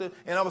health doctor,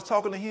 and I was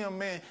talking to him,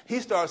 man. He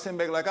started sitting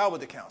back like I was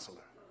the counselor.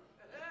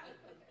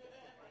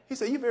 He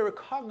said, you're very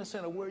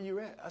cognizant of where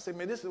you're at. I said,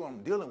 man, this is what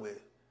I'm dealing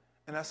with.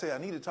 And I said,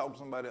 I need to talk to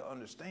somebody to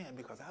understand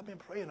because I've been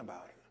praying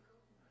about it.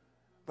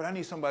 But I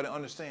need somebody to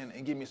understand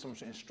and give me some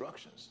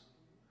instructions.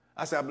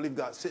 I said, I believe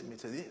God sent me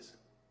to this.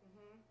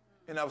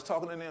 And I was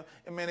talking to them,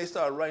 and man, they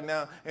started writing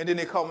down. And then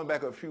they called me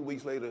back a few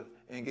weeks later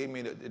and gave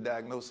me the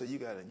diagnosis. You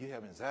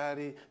have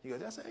anxiety.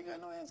 I said, I ain't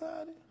got no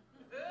anxiety.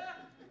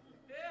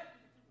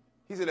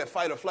 He said, that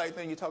fight or flight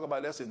thing you talk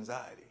about, that's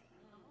anxiety.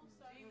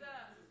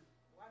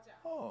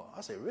 Oh,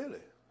 I said, really?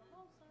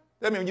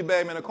 That means you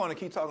bag me in the corner and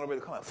keep talking about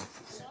it. Come on.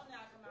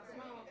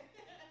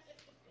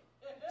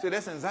 See,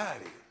 that's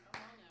anxiety.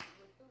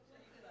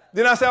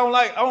 Then I said,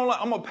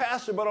 I'm a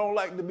pastor, but I don't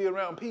like to be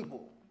around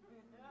people.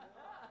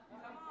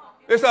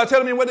 They started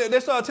telling me what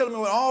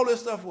all this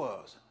stuff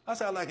was. I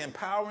said, I like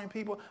empowering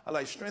people. I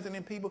like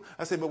strengthening people.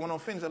 I said, but when I'm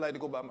finished, I like to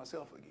go by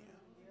myself again.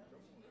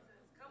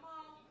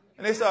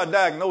 And they started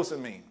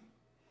diagnosing me.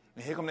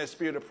 And here come that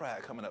spirit of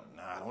pride coming up.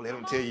 Nah, don't let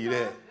them tell you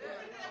that.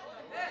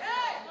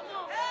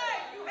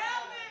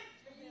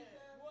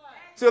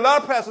 See, a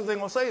lot of pastors ain't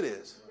going to say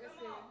this.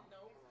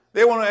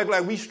 They want to act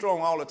like we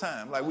strong all the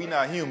time, like we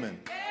not human.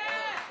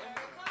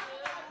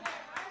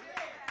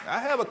 I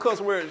have a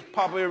cuss word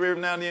pop up every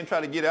now and then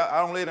try to get out. I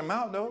don't let them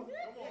out, though.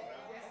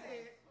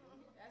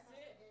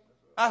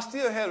 I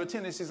still had a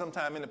tendency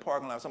sometime in the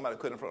parking lot, somebody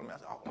cut in front of me. I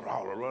said,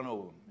 I'll run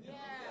over them.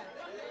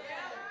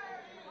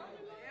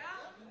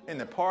 In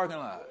the parking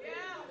lot.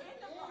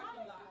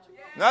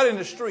 Not in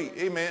the street,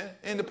 amen,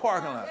 in the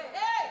parking lot.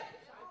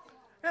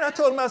 And I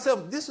told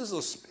myself, this is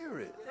a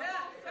spirit.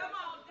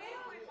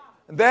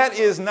 That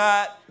is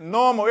not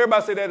normal.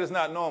 Everybody say that is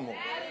not normal.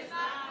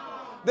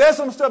 There's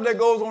some stuff that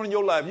goes on in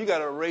your life. You got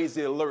to raise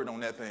the alert on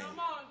that thing.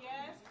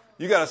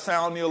 You got to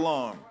sound the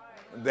alarm.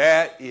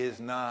 That is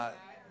not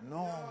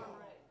normal.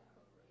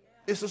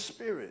 It's a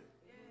spirit.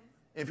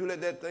 If you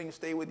let that thing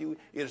stay with you,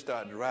 it'll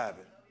start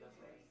driving.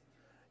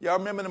 Y'all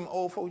remember them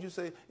old folks? You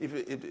say,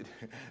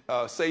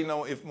 Satan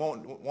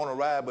want to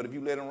ride, but if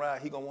you let him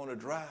ride, he gonna want to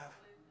drive.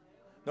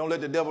 Don't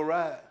let the devil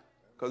ride,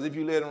 because if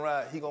you let him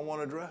ride, he gonna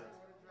want to drive.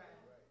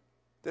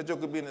 That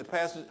joker could be in the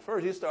passenger.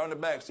 First, he'd start in the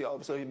back seat. All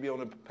of a sudden, he'd be on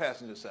the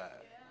passenger side.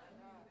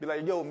 Be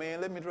like, yo,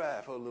 man, let me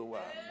drive for a little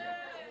while.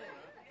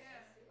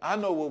 I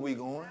know where we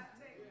going.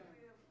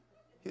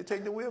 He'll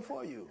take the wheel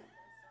for you.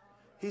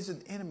 He's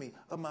an enemy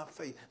of my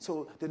faith.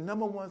 So the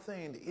number one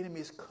thing, the enemy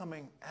is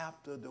coming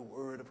after the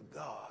word of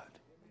God.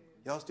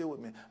 Y'all still with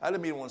me? I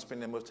didn't even want to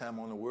spend that much time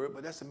on the word,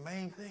 but that's the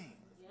main thing.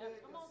 Yeah,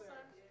 come on, sir.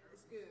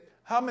 It's good.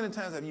 How many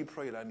times have you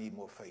prayed, I need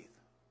more faith?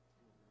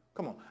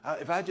 Come on.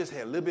 If I just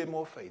had a little bit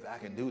more faith, I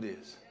can do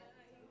this.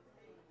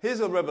 Here's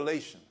a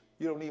revelation.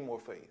 You don't need more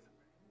faith.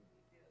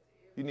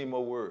 You need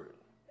more word.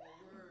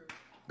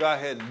 God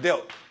had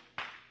dealt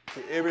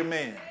to every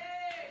man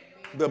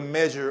the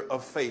measure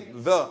of faith.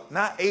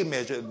 Not a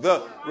measure,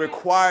 the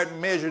required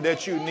measure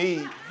that you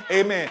need.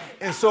 Amen.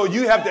 And so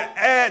you have to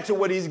add to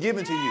what he's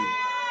given to you.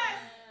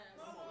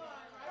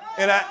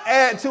 And I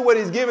add to what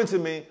he's given to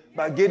me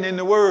by getting in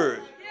the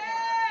word.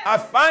 I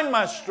find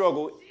my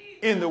struggle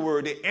in the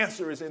word. The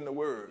answer is in the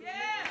word.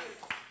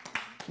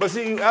 But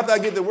see, after I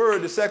get the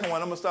word, the second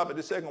one, I'm going to stop at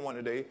the second one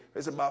today.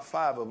 There's about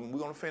 5 of them. We're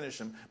going to finish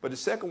them. But the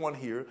second one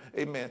here,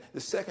 amen,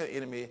 the second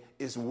enemy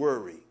is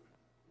worry.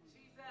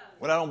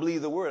 When I don't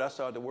believe the word, I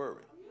start to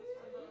worry.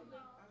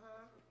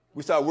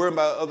 We start worrying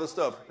about other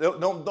stuff.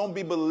 Don't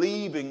be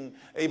believing,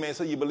 amen,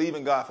 so you believe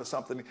in God for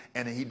something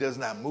and he does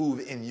not move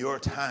in your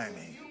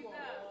timing.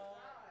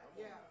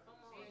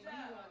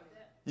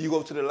 You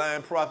go to the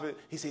lying prophet,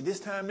 he said, this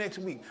time next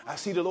week, I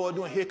see the Lord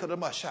doing here because of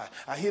my shot.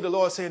 I hear the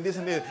Lord saying this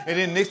and this, and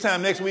then next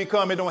time next week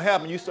come, it don't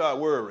happen, you start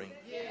worrying.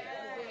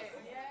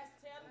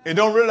 And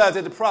don't realize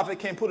that the prophet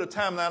can't put a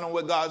timeline on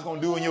what God's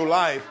going to do in your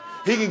life.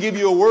 He can give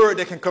you a word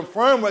that can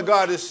confirm what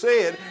God has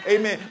said.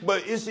 Amen.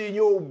 But it's in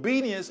your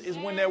obedience is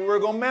when that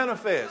word going to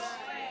manifest.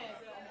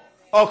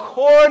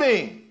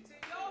 According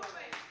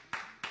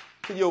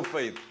to your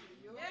faith.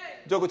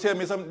 Joker tell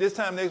me something this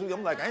time next week.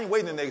 I'm like, I ain't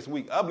waiting the next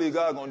week. I believe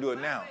God's going to do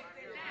it now.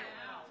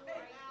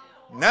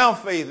 Now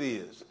faith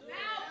is.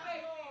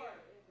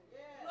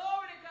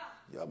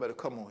 Y'all better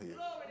come on here.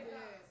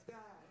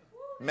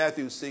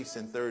 Matthew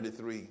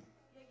 6:33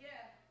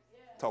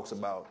 talks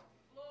about,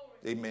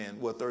 amen,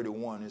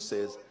 31, it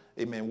says,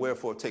 amen,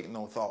 wherefore take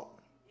no thought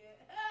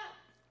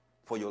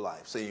for your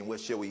life, saying, what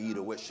shall we eat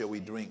or what shall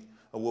we drink?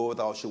 Or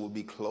wherewithal shall we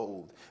be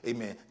clothed?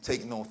 Amen.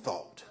 Take no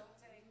thought.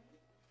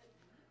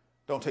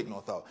 Don't take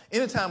no thought.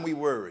 Anytime we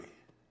worry,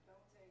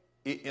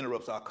 it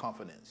interrupts our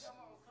confidence.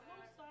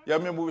 Y'all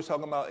remember we were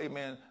talking about,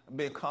 amen,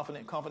 being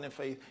confident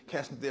faith,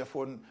 casting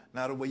therefore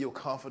not away your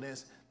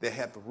confidence, that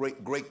hath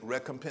great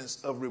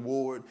recompense of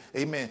reward.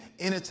 Amen.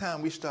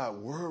 Anytime we start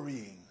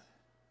worrying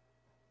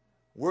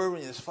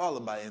is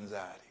followed by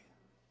anxiety.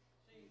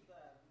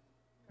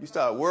 You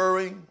start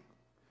worrying,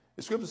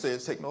 the scripture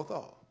says take no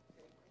thought.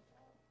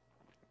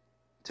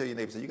 Tell your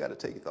neighbor, say, you got to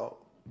take thought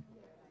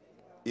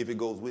if it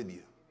goes with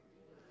you.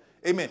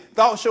 Amen.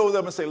 Thought shows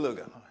up and say, look,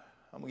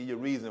 I'm going to give you a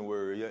reasoning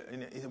word.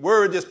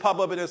 Word just pop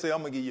up in there and say,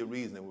 I'm going to give you a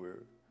reasoning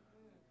word.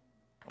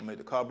 I'm going to make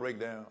the car break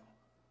down.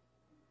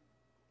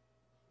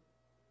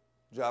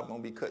 Job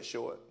going to be cut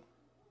short.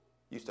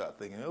 You start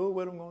thinking, oh,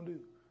 what am I going to do?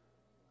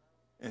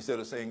 Instead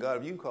of saying, God,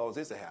 if you cause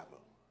this to happen,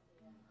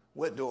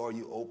 what door are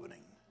you opening?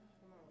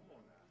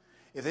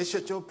 If they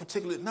shut your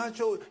particular, not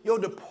your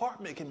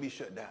department can be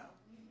shut down.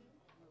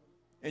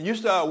 And you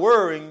start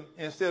worrying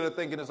instead of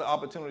thinking it's an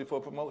opportunity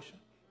for promotion.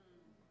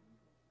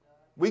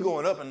 We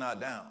going up and not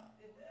down.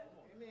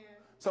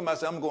 Somebody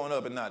say, I'm going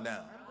up and not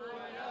down.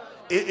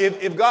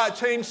 If God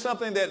changed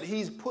something that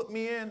he's put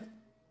me in,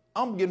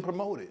 I'm getting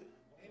promoted.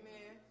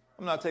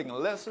 I'm not taking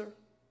lesser.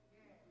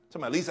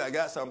 Somebody, at least I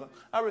got something.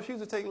 I refuse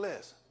to take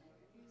less.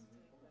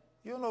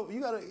 You don't know, you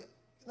got to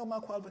know my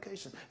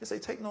qualifications. They say,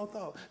 take no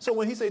thought. So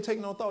when he say take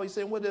no thought, he's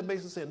saying, what that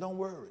basically saying? Don't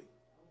worry.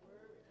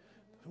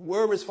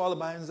 Worry is followed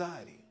by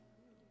anxiety.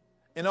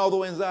 And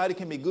although anxiety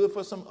can be good for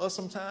us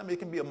sometimes, it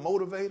can be a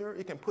motivator.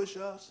 It can push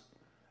us.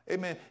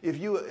 Amen. If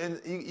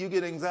you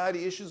get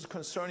anxiety issues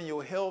concerning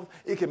your health,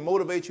 it can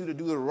motivate you to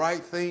do the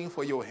right thing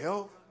for your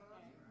health.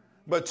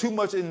 But too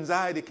much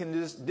anxiety can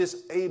just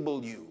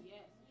disable you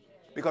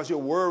because you're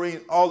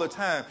worrying all the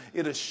time.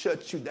 It'll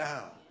shut you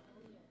down,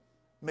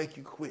 make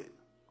you quit.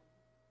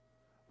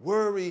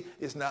 Worry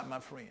is not my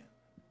friend.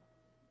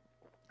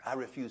 I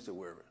refuse to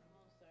worry.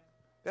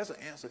 That's an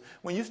answer.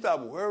 When you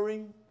stop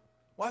worrying,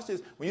 watch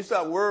this. When you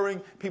stop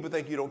worrying, people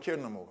think you don't care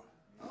no more.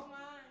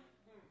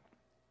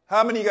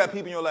 How many of you got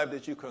people in your life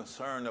that you're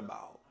concerned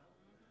about?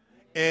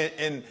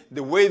 And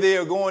the way they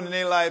are going in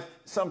their life,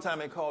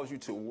 sometimes it causes you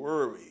to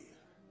worry.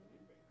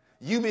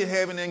 You've been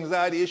having an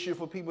anxiety issue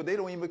for people, they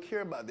don't even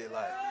care about their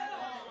life.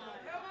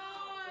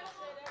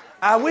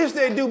 I wish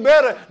they'd do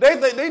better. They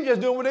think they just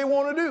doing what they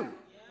want to do.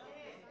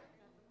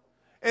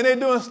 And they're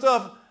doing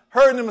stuff,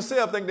 hurting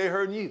themselves, think they're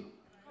hurting you.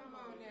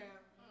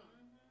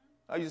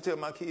 I used to tell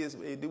my kids,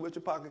 hey, do what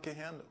your pocket can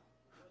handle.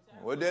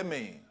 What that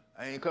mean?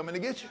 I ain't coming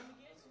to get you.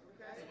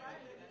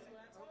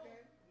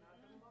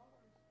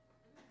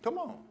 Come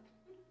on.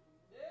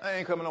 I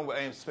ain't coming over. I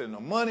ain't spending no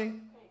money.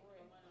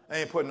 I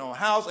ain't putting no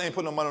house. I ain't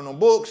putting no money on no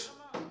books.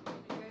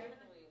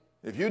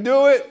 If you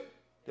do it,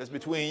 that's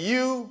between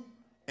you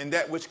and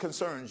that which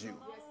concerns you.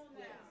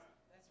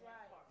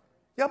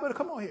 Y'all better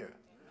come on here.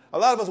 A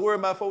lot of us worry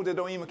about folks that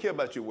don't even care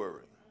about your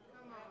worry.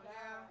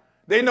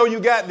 They know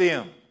you got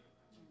them.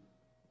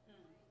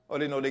 Or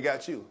they know they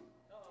got you.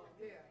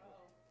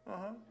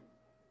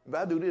 If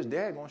I do this,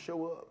 Dad going to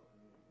show up.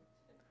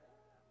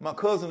 My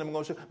cousin them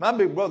going to show up. My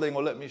big brother ain't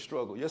going to let me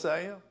struggle. Yes, I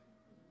am.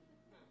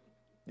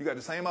 You got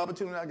the same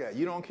opportunity I got.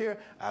 You don't care?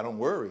 I don't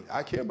worry.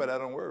 I care, but I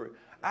don't worry.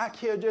 I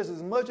care just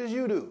as much as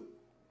you do.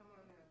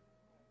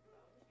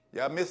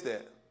 Y'all missed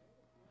that.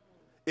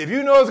 If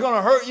you know it's going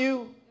to hurt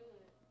you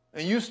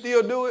and you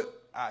still do it,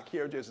 I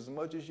care just as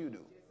much as you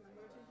do.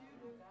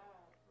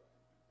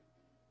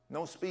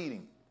 No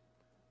speeding.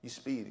 You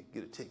speeding,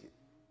 get a ticket.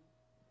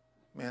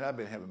 Man, I've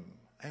been having,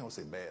 I ain't gonna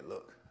say bad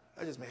luck.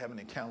 I just been having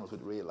encounters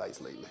with red lights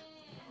lately.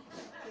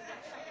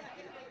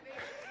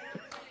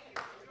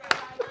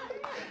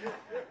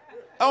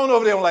 I don't know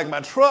if they don't like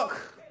my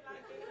truck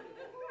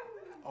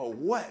or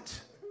what.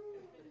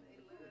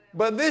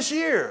 But this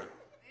year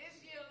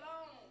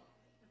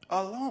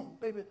alone,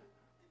 baby.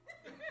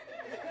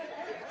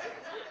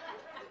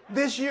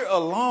 This year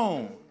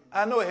alone,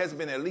 I know it has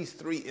been at least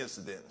 3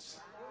 incidents.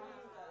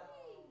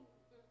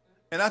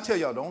 And I tell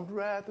y'all, don't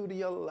drive through the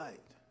yellow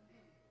light.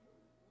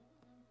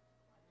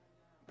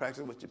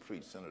 Practice what you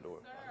preach, Senordor.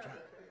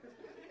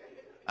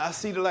 I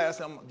see the light,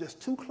 I'm just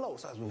too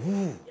close. I was,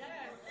 woo.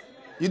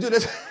 You do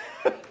this?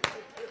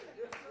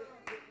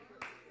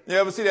 You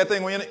ever see that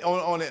thing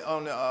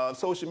on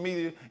social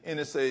media and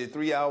it say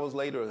 3 hours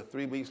later or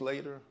 3 weeks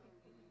later?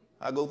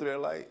 I go through that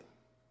light.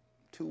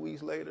 2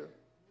 weeks later,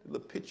 a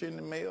little picture in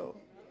the mail.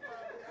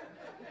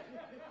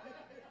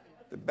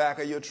 The back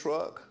of your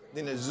truck.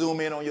 Then they zoom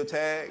in on your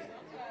tag.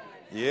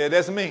 Yeah,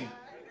 that's me.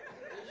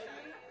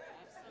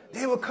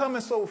 They were coming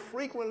so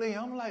frequently.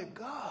 I'm like,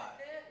 God,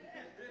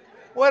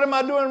 what am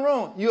I doing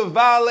wrong? You're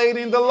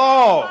violating the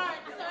law.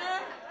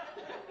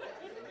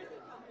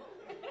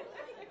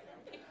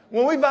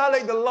 When we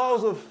violate the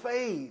laws of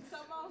faith,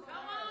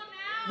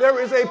 there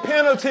is a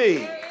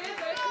penalty.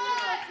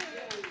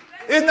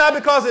 It's not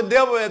because the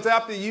devil is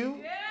after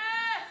you.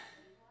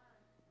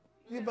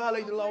 You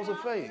violate the laws of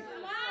faith.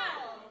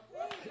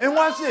 And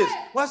watch this.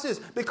 Watch this.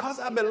 Because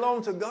I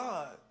belong to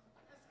God,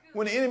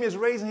 when the enemy is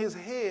raising his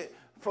head,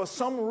 for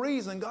some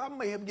reason, God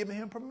may have given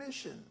him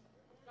permission.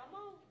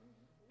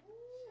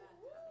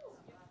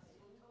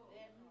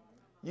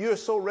 You're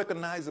so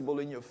recognizable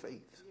in your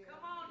faith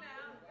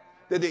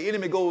that the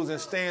enemy goes and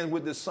stands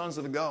with the sons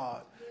of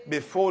God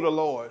before the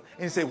Lord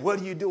and say, what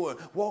are you doing?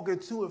 Walking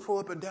to and fro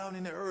up and down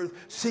in the earth,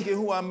 seeking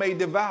who I may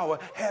devour.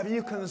 Have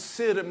you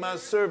considered my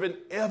servant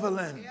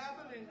Evelyn?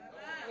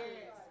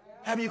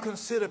 Have you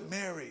considered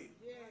Mary?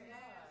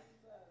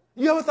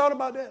 You ever thought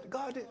about that?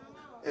 God did.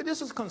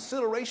 This is a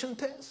consideration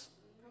test.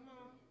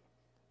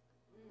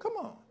 Come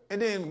on.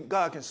 And then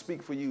God can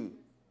speak for you.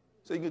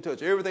 So you can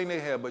touch everything they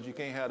have, but you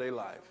can't have their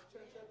life.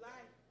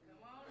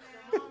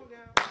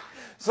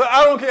 So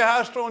I don't care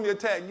how strong the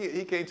attack gets.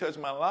 He can't touch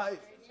my life.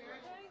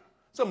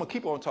 So I'm going to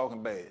keep on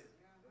talking bad.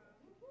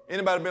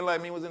 Anybody been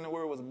like me, was in the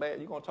word, was bad?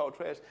 You're going to talk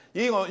trash?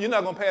 You're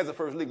not going to pass the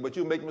first league, but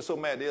you make me so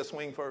mad they'll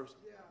swing first.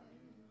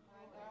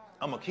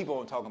 I'm going to keep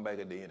on talking back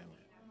at the enemy.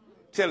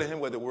 Telling him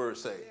what the word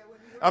say.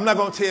 I'm not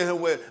going to tell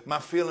him what my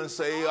feelings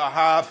say or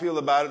how I feel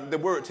about it. The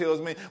word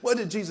tells me. What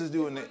did Jesus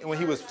do when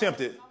he was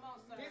tempted?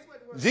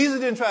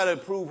 Jesus didn't try to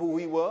prove who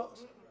he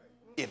was.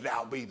 If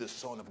thou be the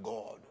Son of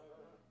God,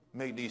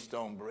 make these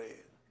stone bread.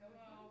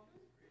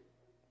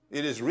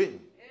 It is written.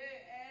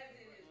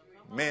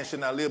 Man should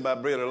not live by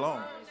bread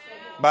alone,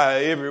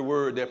 by every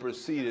word that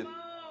proceeded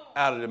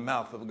out of the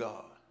mouth of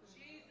God.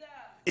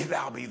 If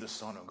thou be the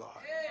Son of God,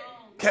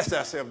 cast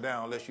thyself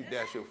down lest you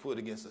dash your foot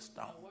against a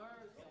stone.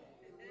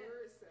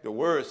 The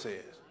word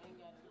says,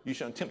 you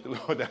shouldn't tempt the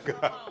Lord thy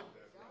God.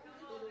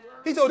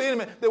 He told the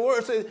enemy, the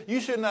word says, you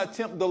should not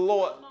tempt the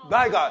Lord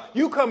thy God.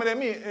 You coming at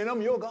me and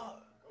I'm your God.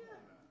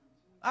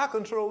 I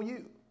control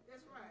you.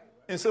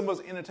 And some of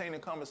us entertaining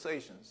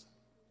conversations,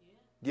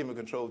 giving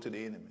control to the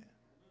enemy.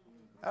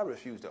 I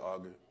refuse to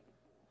argue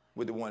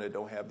with the one that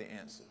don't have the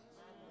answer.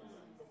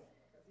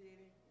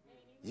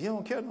 You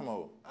don't care no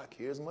more. I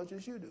care as much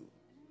as you do.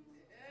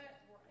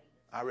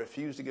 I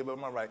refuse to give up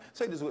my right.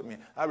 Say this with me.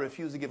 I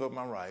refuse to give up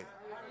my right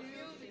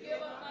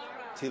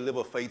to live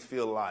a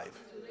faith-filled life.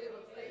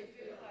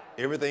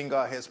 Everything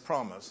God has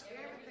promised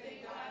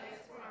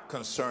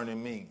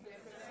concerning me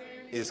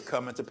is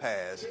coming to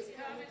pass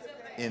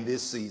in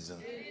this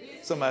season.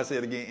 Somebody say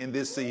it again, in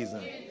this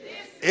season.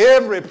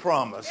 Every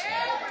promise,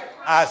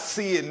 I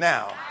see it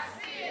now,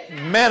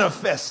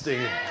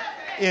 manifesting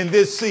in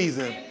this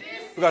season,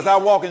 because I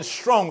walk in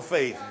strong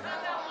faith.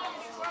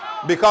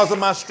 Because of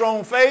my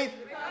strong faith,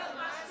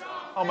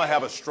 I'm going to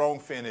have a strong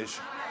finish.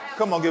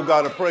 Come on, give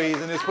God a praise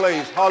in this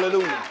place.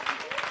 Hallelujah.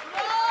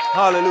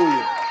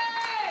 Hallelujah.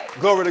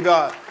 Glory to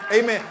God.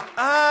 Amen.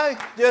 I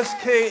just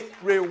can't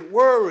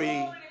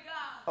worry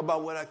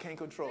about what I can't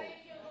control.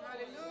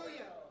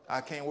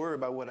 I can't worry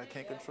about what I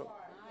can't control.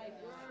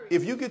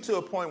 If you get to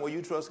a point where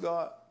you trust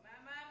God,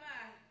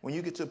 when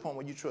you get to a point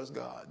where you trust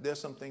God, there's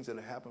some things that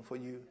have happened for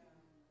you,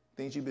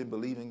 things you've been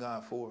believing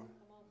God for,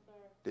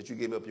 that you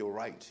gave up your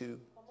right to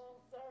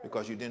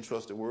because you didn't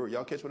trust the word.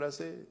 Y'all catch what I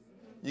said?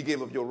 You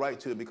gave up your right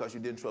to it because you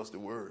didn't trust the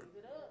word.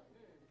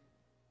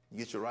 You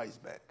get your rights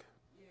back.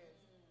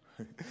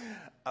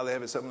 I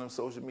love some of them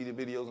social media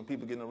videos and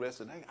people getting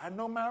arrested. Hey, I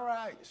know my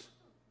rights.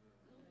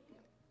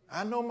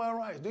 I know my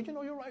rights. Do you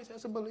know your rights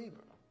as a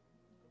believer?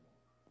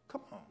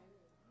 Come on.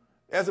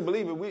 As a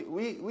believer,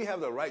 we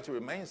have the right to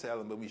remain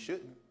silent, but we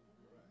shouldn't.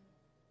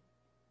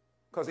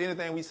 Because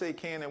anything we say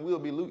can and will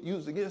be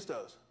used against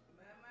us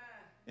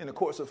in the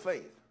course of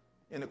faith,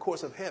 in the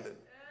course of heaven.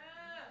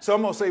 So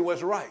I'm going to say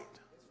what's right.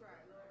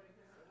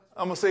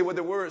 I'm going to say what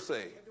the word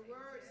say.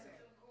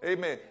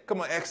 Amen.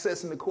 Come on,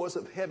 accessing the course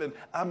of heaven.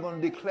 I'm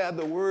going to declare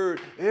the word.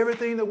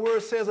 Everything the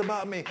word says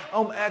about me,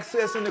 I'm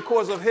accessing the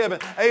course of heaven.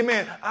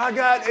 Amen. I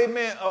got,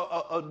 amen,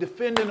 a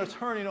defending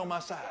attorney on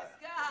my side.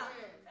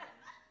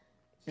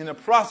 And the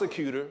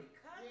prosecutor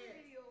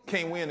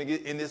can't win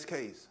in this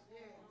case.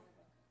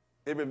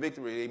 Every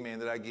victory, amen,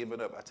 that I give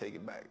it up, I take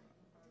it back.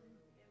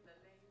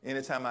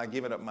 Anytime I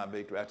give it up my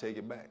victory, I take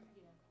it back.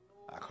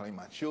 I claim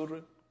my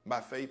children by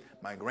faith,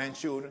 my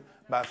grandchildren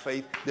by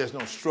faith. There's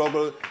no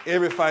struggle.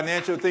 Every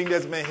financial thing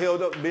that's been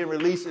held up, being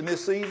released in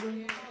this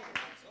season.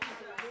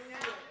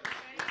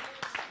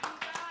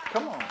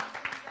 Come on.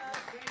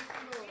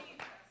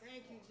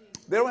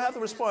 They don't have to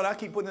respond. I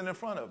keep putting it in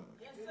front of them.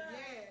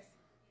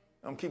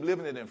 I'm going to keep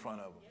living it in front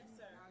of them.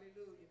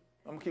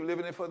 I'm going to keep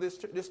living it for this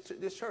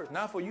church.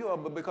 Not for you all,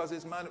 but because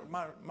it's my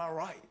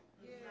right.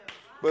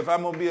 But if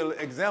I'm going to be an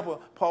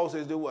example, Paul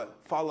says, do what?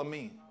 Follow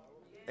me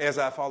as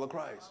I follow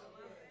Christ.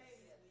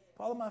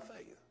 Follow my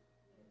faith.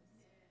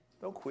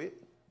 Don't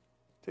quit.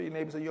 Tell your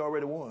neighbor, say, you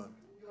already won.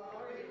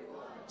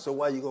 So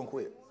why are you going to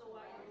quit?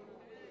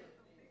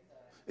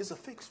 It's a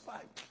fixed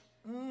fight.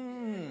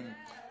 And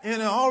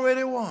I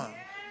already won.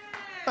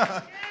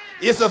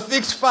 It's a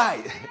fixed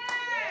fight.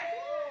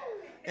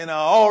 And I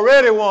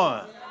already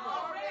won.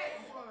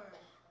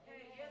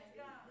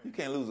 You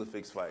can't lose a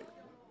fixed fight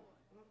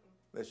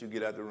unless you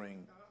get out the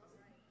ring.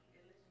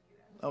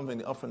 I'm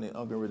getting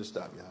ready to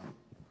stop, y'all.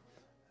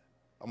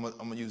 I'm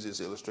going to use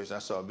this illustration. I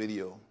saw a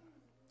video.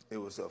 It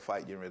was a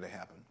fight getting ready to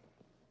happen.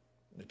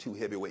 The two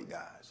heavyweight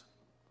guys.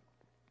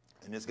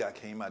 And this guy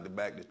came out the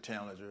back, the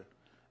challenger.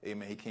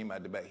 Amen. He came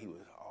out the back. He was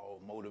all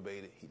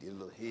motivated. He did a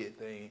little head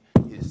thing,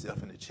 hit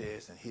himself in the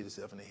chest and hit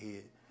himself in the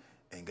head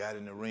and got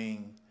in the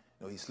ring.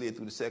 You know, he slid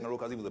through the second rope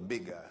because he was a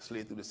big guy.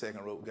 Slid through the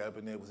second rope, got up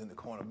in there, was in the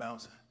corner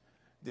bouncing.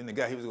 Then the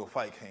guy he was going to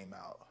fight came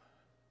out.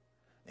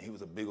 And he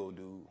was a big old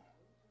dude.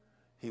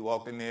 He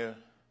walked in there.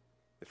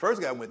 The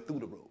first guy went through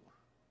the rope.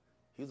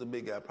 He was a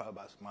big guy, probably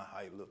about my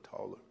height, a little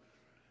taller.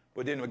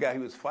 But then the guy he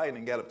was fighting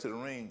and got up to the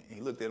ring, and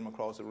he looked at him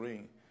across the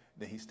ring.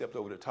 Then he stepped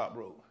over the top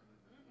rope.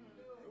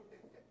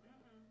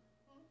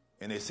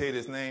 And they said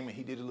his name, and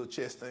he did a little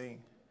chest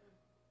thing.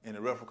 And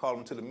the referee called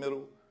him to the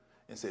middle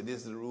and said, this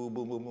is the rule,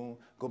 boom, boom, boom.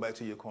 Go back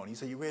to your corner. He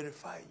said, you ready to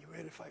fight? You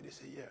ready to fight? They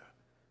said, yeah.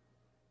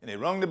 And they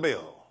rung the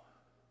bell.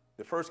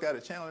 The first guy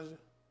that challenged him,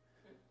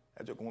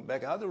 that joker went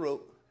back out the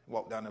rope,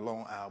 walked down the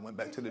long aisle, went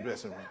back to the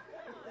dressing room.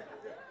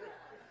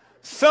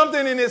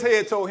 Something in his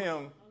head told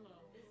him,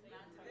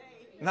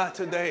 not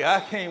today. I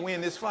can't win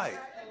this fight.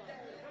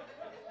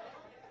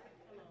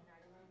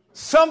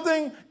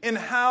 Something in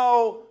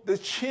how the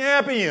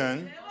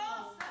champion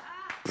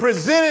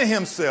presented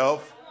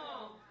himself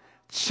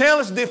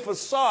challenged the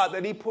facade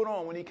that he put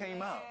on when he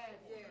came out.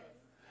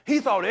 He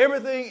thought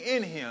everything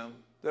in him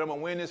that I'm going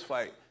to win this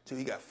fight till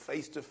he got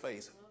face to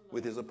face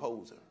with his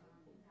opposer.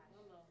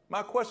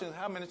 My question is,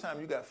 how many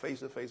times you got face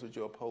to face with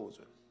your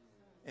opposer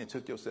and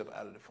took yourself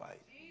out of the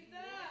fight?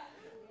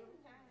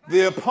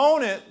 The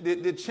opponent,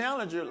 the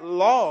challenger,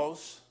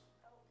 lost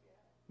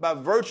by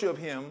virtue of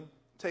him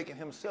taking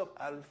himself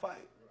out of the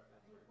fight.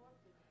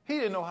 He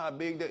didn't know how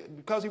big that,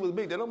 because he was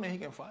big, that don't mean he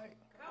can fight.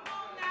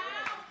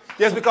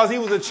 Just because he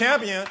was a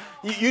champion,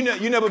 you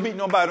never beat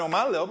nobody on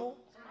my level.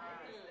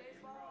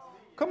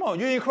 Come on,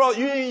 you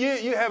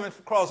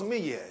haven't crossed me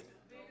yet.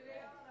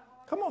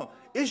 Come on,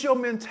 it's your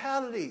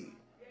mentality,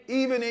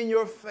 even in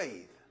your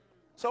faith.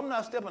 So I'm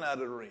not stepping out of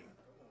the ring.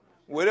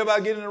 Whatever I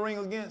get in the ring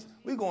against,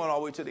 we're going all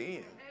the way to the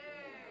end.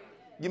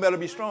 You better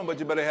be strong, but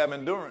you better have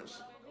endurance.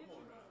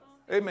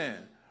 Amen.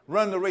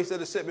 Run the race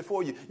that is set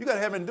before you. You got to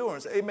have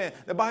endurance. Amen.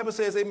 The Bible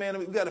says, amen,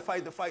 we got to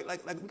fight the fight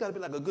like we got to be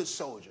like a good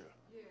soldier.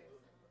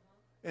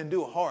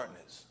 Endure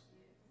hardness.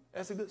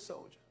 That's a good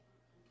soldier.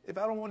 If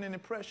I don't want any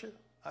pressure,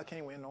 I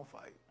can't win no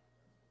fight.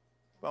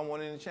 If I don't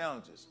want any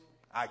challenges,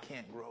 I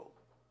can't grow.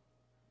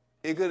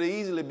 It could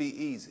easily be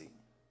easy,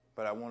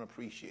 but I won't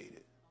appreciate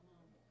it.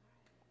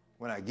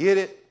 When I get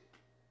it,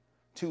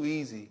 too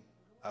easy,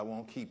 I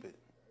won't keep it.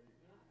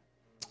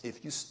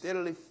 If you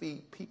steadily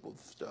feed people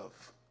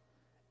stuff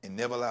and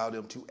never allow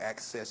them to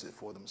access it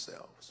for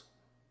themselves,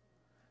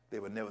 they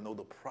will never know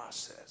the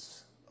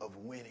process of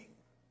winning.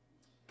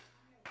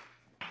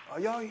 Are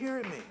y'all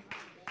hearing me?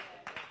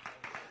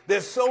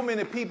 There's so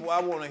many people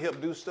I want to help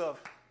do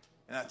stuff,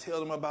 and I tell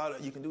them about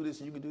it. You can do this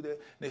and you can do that. And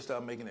they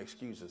start making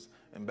excuses.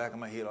 In the back of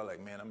my head, I'm like,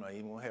 man, I'm not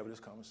even going to have this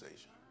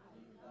conversation.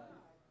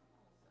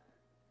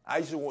 I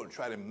used to want to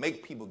try to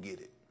make people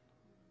get it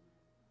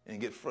and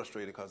get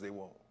frustrated because they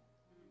won't.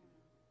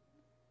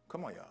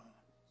 Come on, y'all.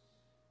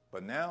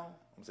 But now,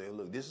 I'm saying,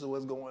 look, this is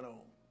what's going on.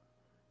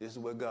 This is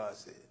what God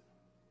said.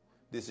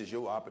 This is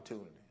your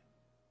opportunity.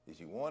 If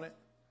you want it,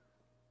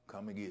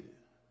 come and get it.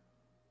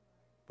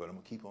 But I'm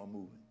going to keep on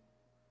moving.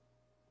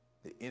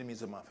 The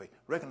enemies of my faith.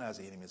 Recognize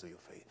the enemies of your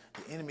faith.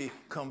 The enemy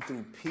come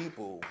through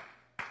people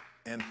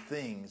and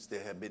things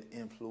that have been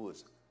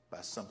influenced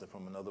by something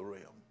from another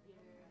realm.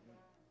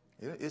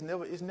 It's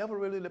never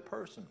really the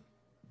person.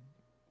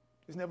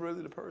 It's never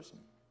really the person.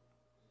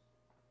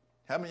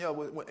 How many of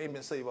y'all ain't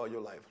been saved all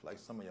your life? Like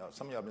some of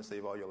y'all been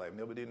saved all your life,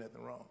 never did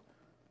nothing wrong.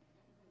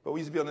 But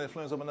we used to be under the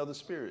influence of another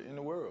spirit in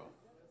the world.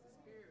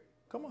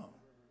 Come on.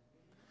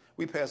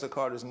 We passed a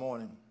car this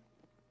morning.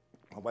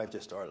 My wife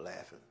just started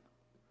laughing.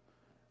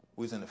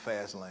 We was in the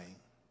fast lane,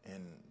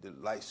 and the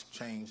lights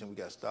changed, and we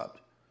got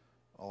stopped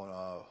on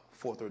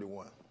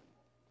 431.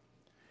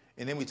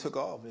 And then we took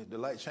off, and the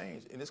light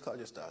changed, and this car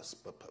just started.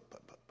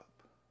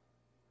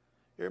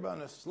 Everybody in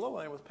the slow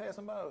lane was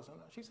passing by us. And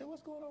she said,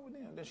 what's going on with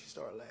them? Then she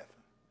started laughing.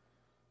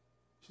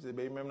 She said,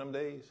 baby, remember them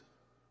days?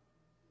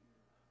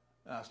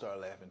 And I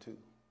started laughing, too.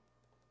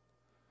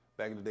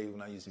 Back in the days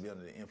when I used to be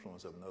under the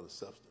influence of another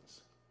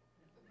substance.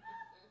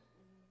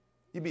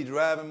 You be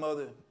driving,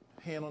 mother,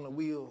 hand on the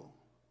wheel,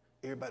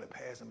 everybody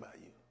passing by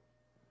you.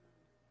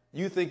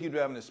 You think you're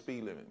driving the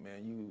speed limit,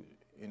 man. You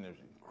in the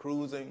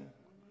cruising,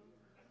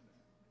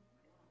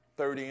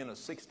 30 in or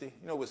 60.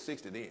 You know, it was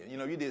 60 then. You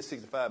know, you did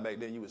 65 back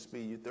then, you would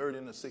speed. You 30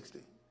 in or 60.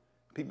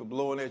 People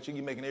blowing at you,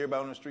 you making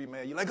everybody on the street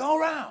mad. You're like, go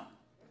around.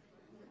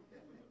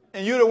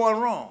 And you're the one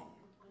wrong.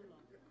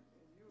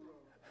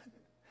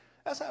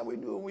 That's how we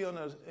do it when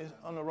we're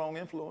on the wrong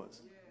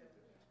influence.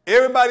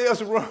 Everybody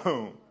else is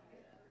wrong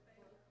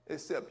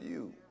except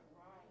you.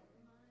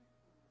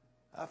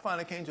 I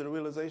finally came to the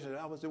realization that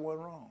I was the one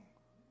wrong.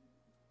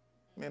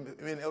 Me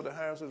and Elder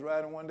Hines was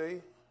riding one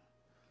day,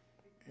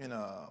 and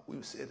we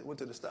went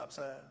to the stop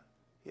sign.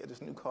 He had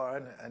this new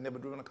car. I never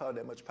driven a car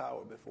that much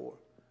power before.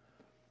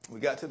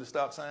 We got to the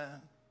stop sign,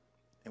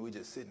 and we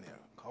just sitting there.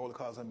 All the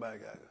cars in the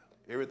back.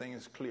 Everything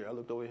is clear. I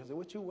looked over here and said,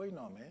 what you waiting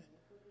on, man?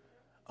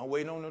 I'm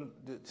waiting on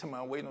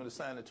the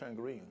sign to turn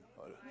green.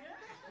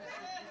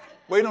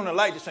 Waiting on the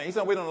light to change. He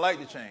said, I'm waiting on the light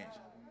to change.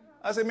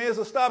 I said, man, it's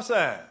a stop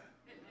sign.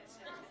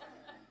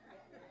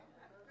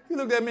 He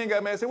looked at me and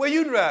got mad and said, where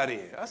you drive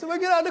in? I said, well,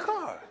 get out of the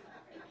car.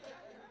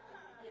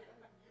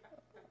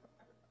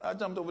 I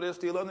jumped over there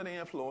still under the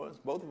influence,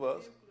 both of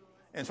us,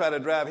 and tried to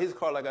drive his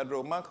car like I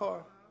drove my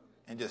car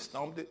and just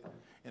stomped it.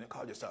 And the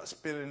car just started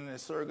spinning in a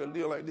circle,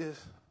 deal like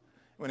this.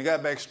 When he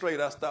got back straight,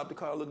 I stopped the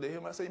car, looked at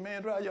him. I said,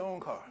 man, drive your own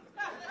car.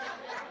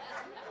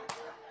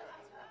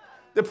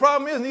 The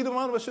problem is neither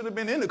one of us should have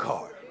been in the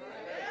car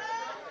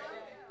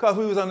because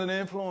we was under the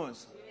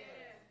influence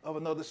of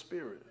another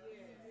spirit.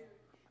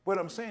 What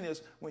I'm saying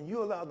is when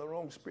you allow the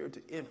wrong spirit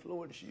to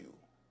influence you,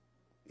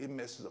 it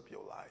messes up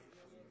your life.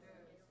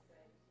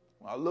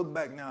 When I look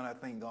back now and I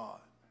thank God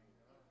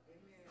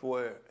for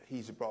where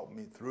he's brought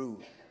me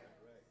through,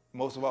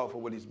 most of all for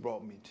what he's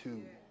brought me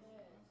to.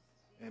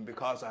 And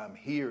because I'm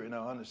here and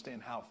I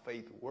understand how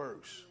faith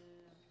works,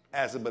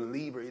 as a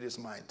believer, it is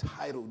my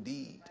title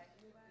deed.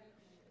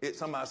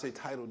 Somebody say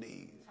title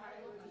deed.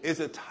 It's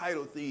a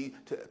title deed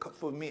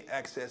for me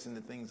accessing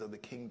the things of the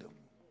kingdom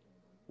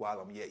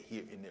while I'm yet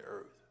here in the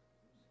earth.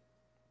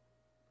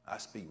 I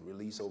speak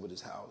release over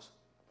this house.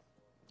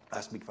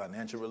 I speak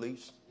financial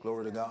release.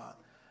 Glory to God.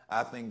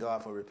 I thank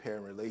God for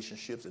repairing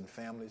relationships and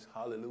families.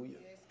 Hallelujah.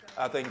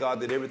 I thank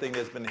God that everything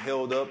that's been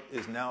held up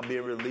is now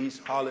being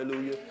released.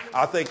 Hallelujah.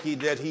 I thank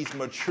that he's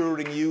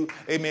maturing you.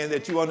 Amen.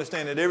 That you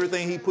understand that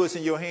everything he puts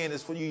in your hand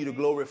is for you to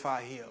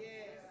glorify him.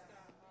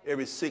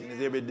 Every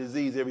sickness, every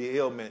disease, every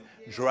ailment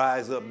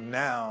dries up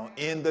now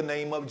in the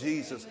name of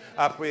Jesus.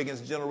 I pray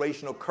against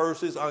generational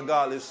curses,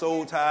 ungodly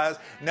soul ties.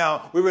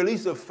 Now we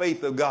release the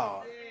faith of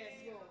God.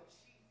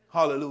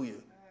 Hallelujah.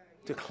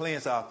 To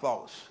cleanse our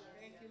thoughts,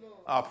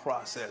 our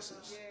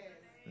processes.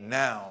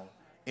 Now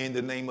in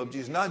the name of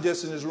Jesus. Not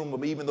just in this room,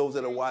 but even those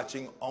that are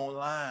watching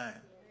online.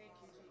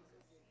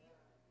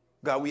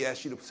 God, we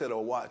ask you to set a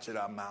watch at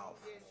our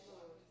mouth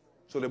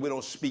so that we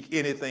don't speak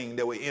anything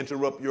that will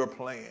interrupt your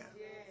plan.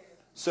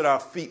 Set our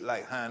feet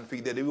like hind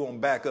feet, that we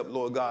won't back up,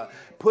 Lord God.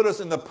 Put us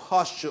in the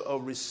posture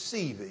of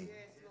receiving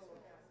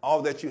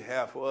all that you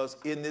have for us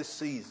in this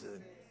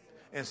season.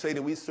 And say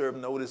that we serve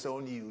notice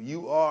on you.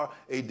 You are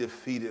a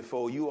defeated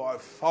foe. You are a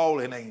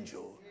fallen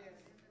angel.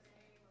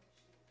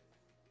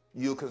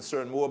 You're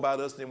concerned more about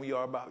us than we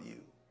are about you.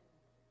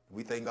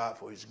 We thank God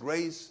for his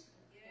grace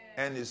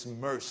and his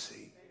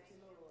mercy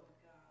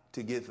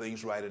to get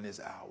things right in this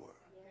hour.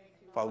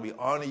 Father, we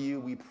honor you.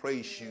 We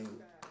praise you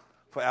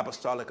for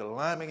apostolic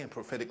alignment and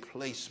prophetic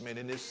placement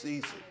in this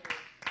season.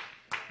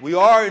 We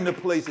are in the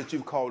place that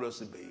you've called us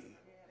to be.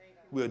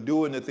 We are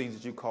doing the things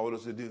that you called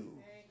us to do.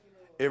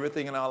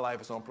 Everything in our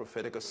life is on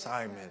prophetic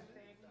assignment,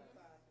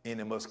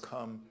 and it must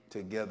come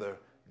together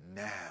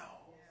now.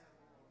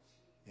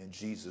 In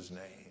Jesus'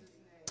 name,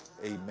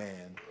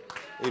 amen.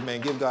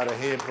 Amen. Give God a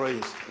hand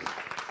praise.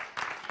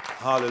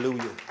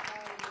 Hallelujah.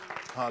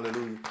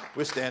 Hallelujah.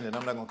 We're standing.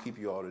 I'm not going to keep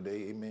you all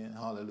today. Amen.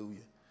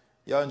 Hallelujah.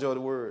 Y'all enjoy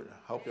the word.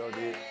 Hope y'all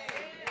did.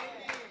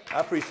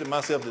 I preached to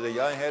myself today.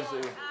 Y'all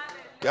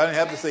didn't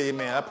have to say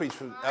amen. I preached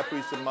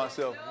to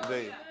myself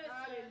today.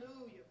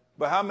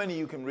 But how many of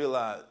you can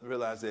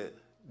realize that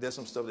there's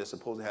some stuff that's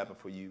supposed to happen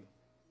for you?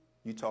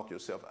 You talk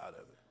yourself out of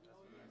it.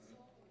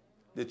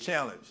 The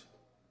challenge,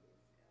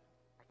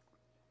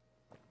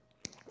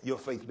 your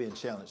faith being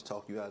challenged,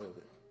 talk you out of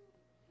it.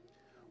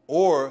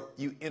 Or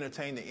you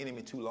entertain the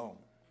enemy too long.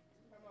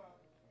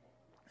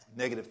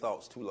 Negative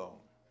thoughts too long.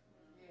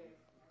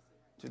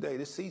 Today,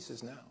 this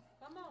ceases now.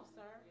 Come on,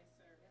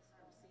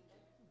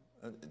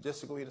 sir.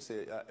 Just to go ahead and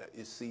say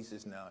it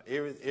ceases now.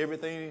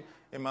 Everything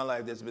in my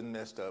life that's been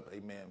messed up,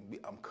 amen,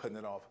 I'm cutting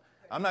it off.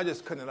 I'm not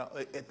just cutting it off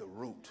at the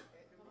root.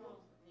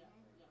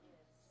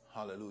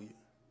 Hallelujah.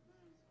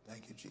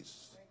 Thank you,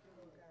 Jesus.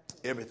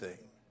 Everything.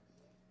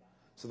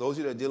 So those of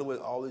you that are dealing with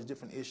all these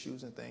different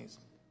issues and things,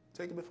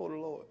 take it before the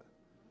Lord.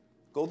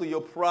 Go through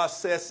your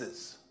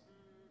processes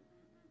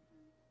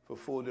for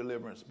full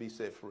deliverance, be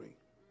set free.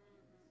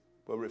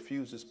 But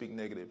refuse to speak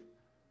negative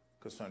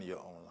concerning your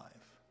own life.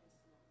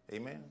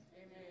 Amen?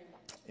 Amen.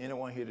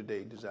 Anyone here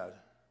today desire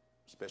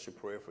special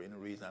prayer for any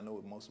reason? I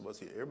know most of us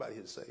here, everybody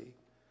here is saved.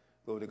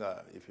 Glory to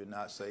God. If you're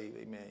not saved,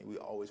 amen, we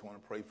always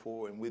want to pray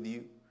for and with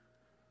you.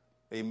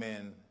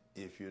 Amen.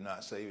 If you're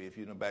not saved, if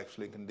you're in a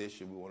backslidden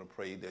condition, we want to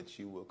pray that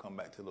you will come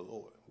back to the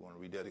Lord. We want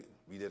to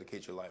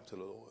rededicate your life to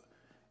the Lord.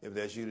 If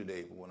that's you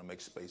today, we want to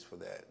make space for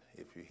that.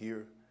 If you're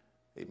here,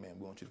 amen,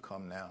 we want you to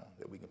come now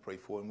that we can pray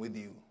for and with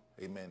you.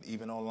 Amen.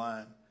 Even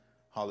online,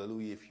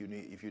 hallelujah, if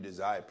you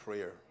desire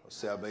prayer or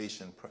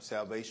salvation,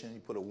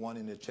 you put a 1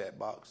 in the chat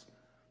box.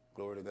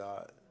 Glory to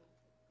God.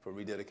 For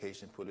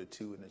rededication, put a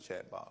 2 in the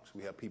chat box.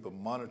 We have people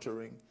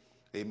monitoring,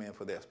 amen,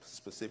 for that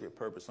specific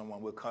purpose.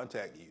 Someone will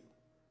contact you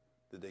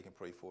that they can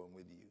pray for and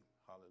with you.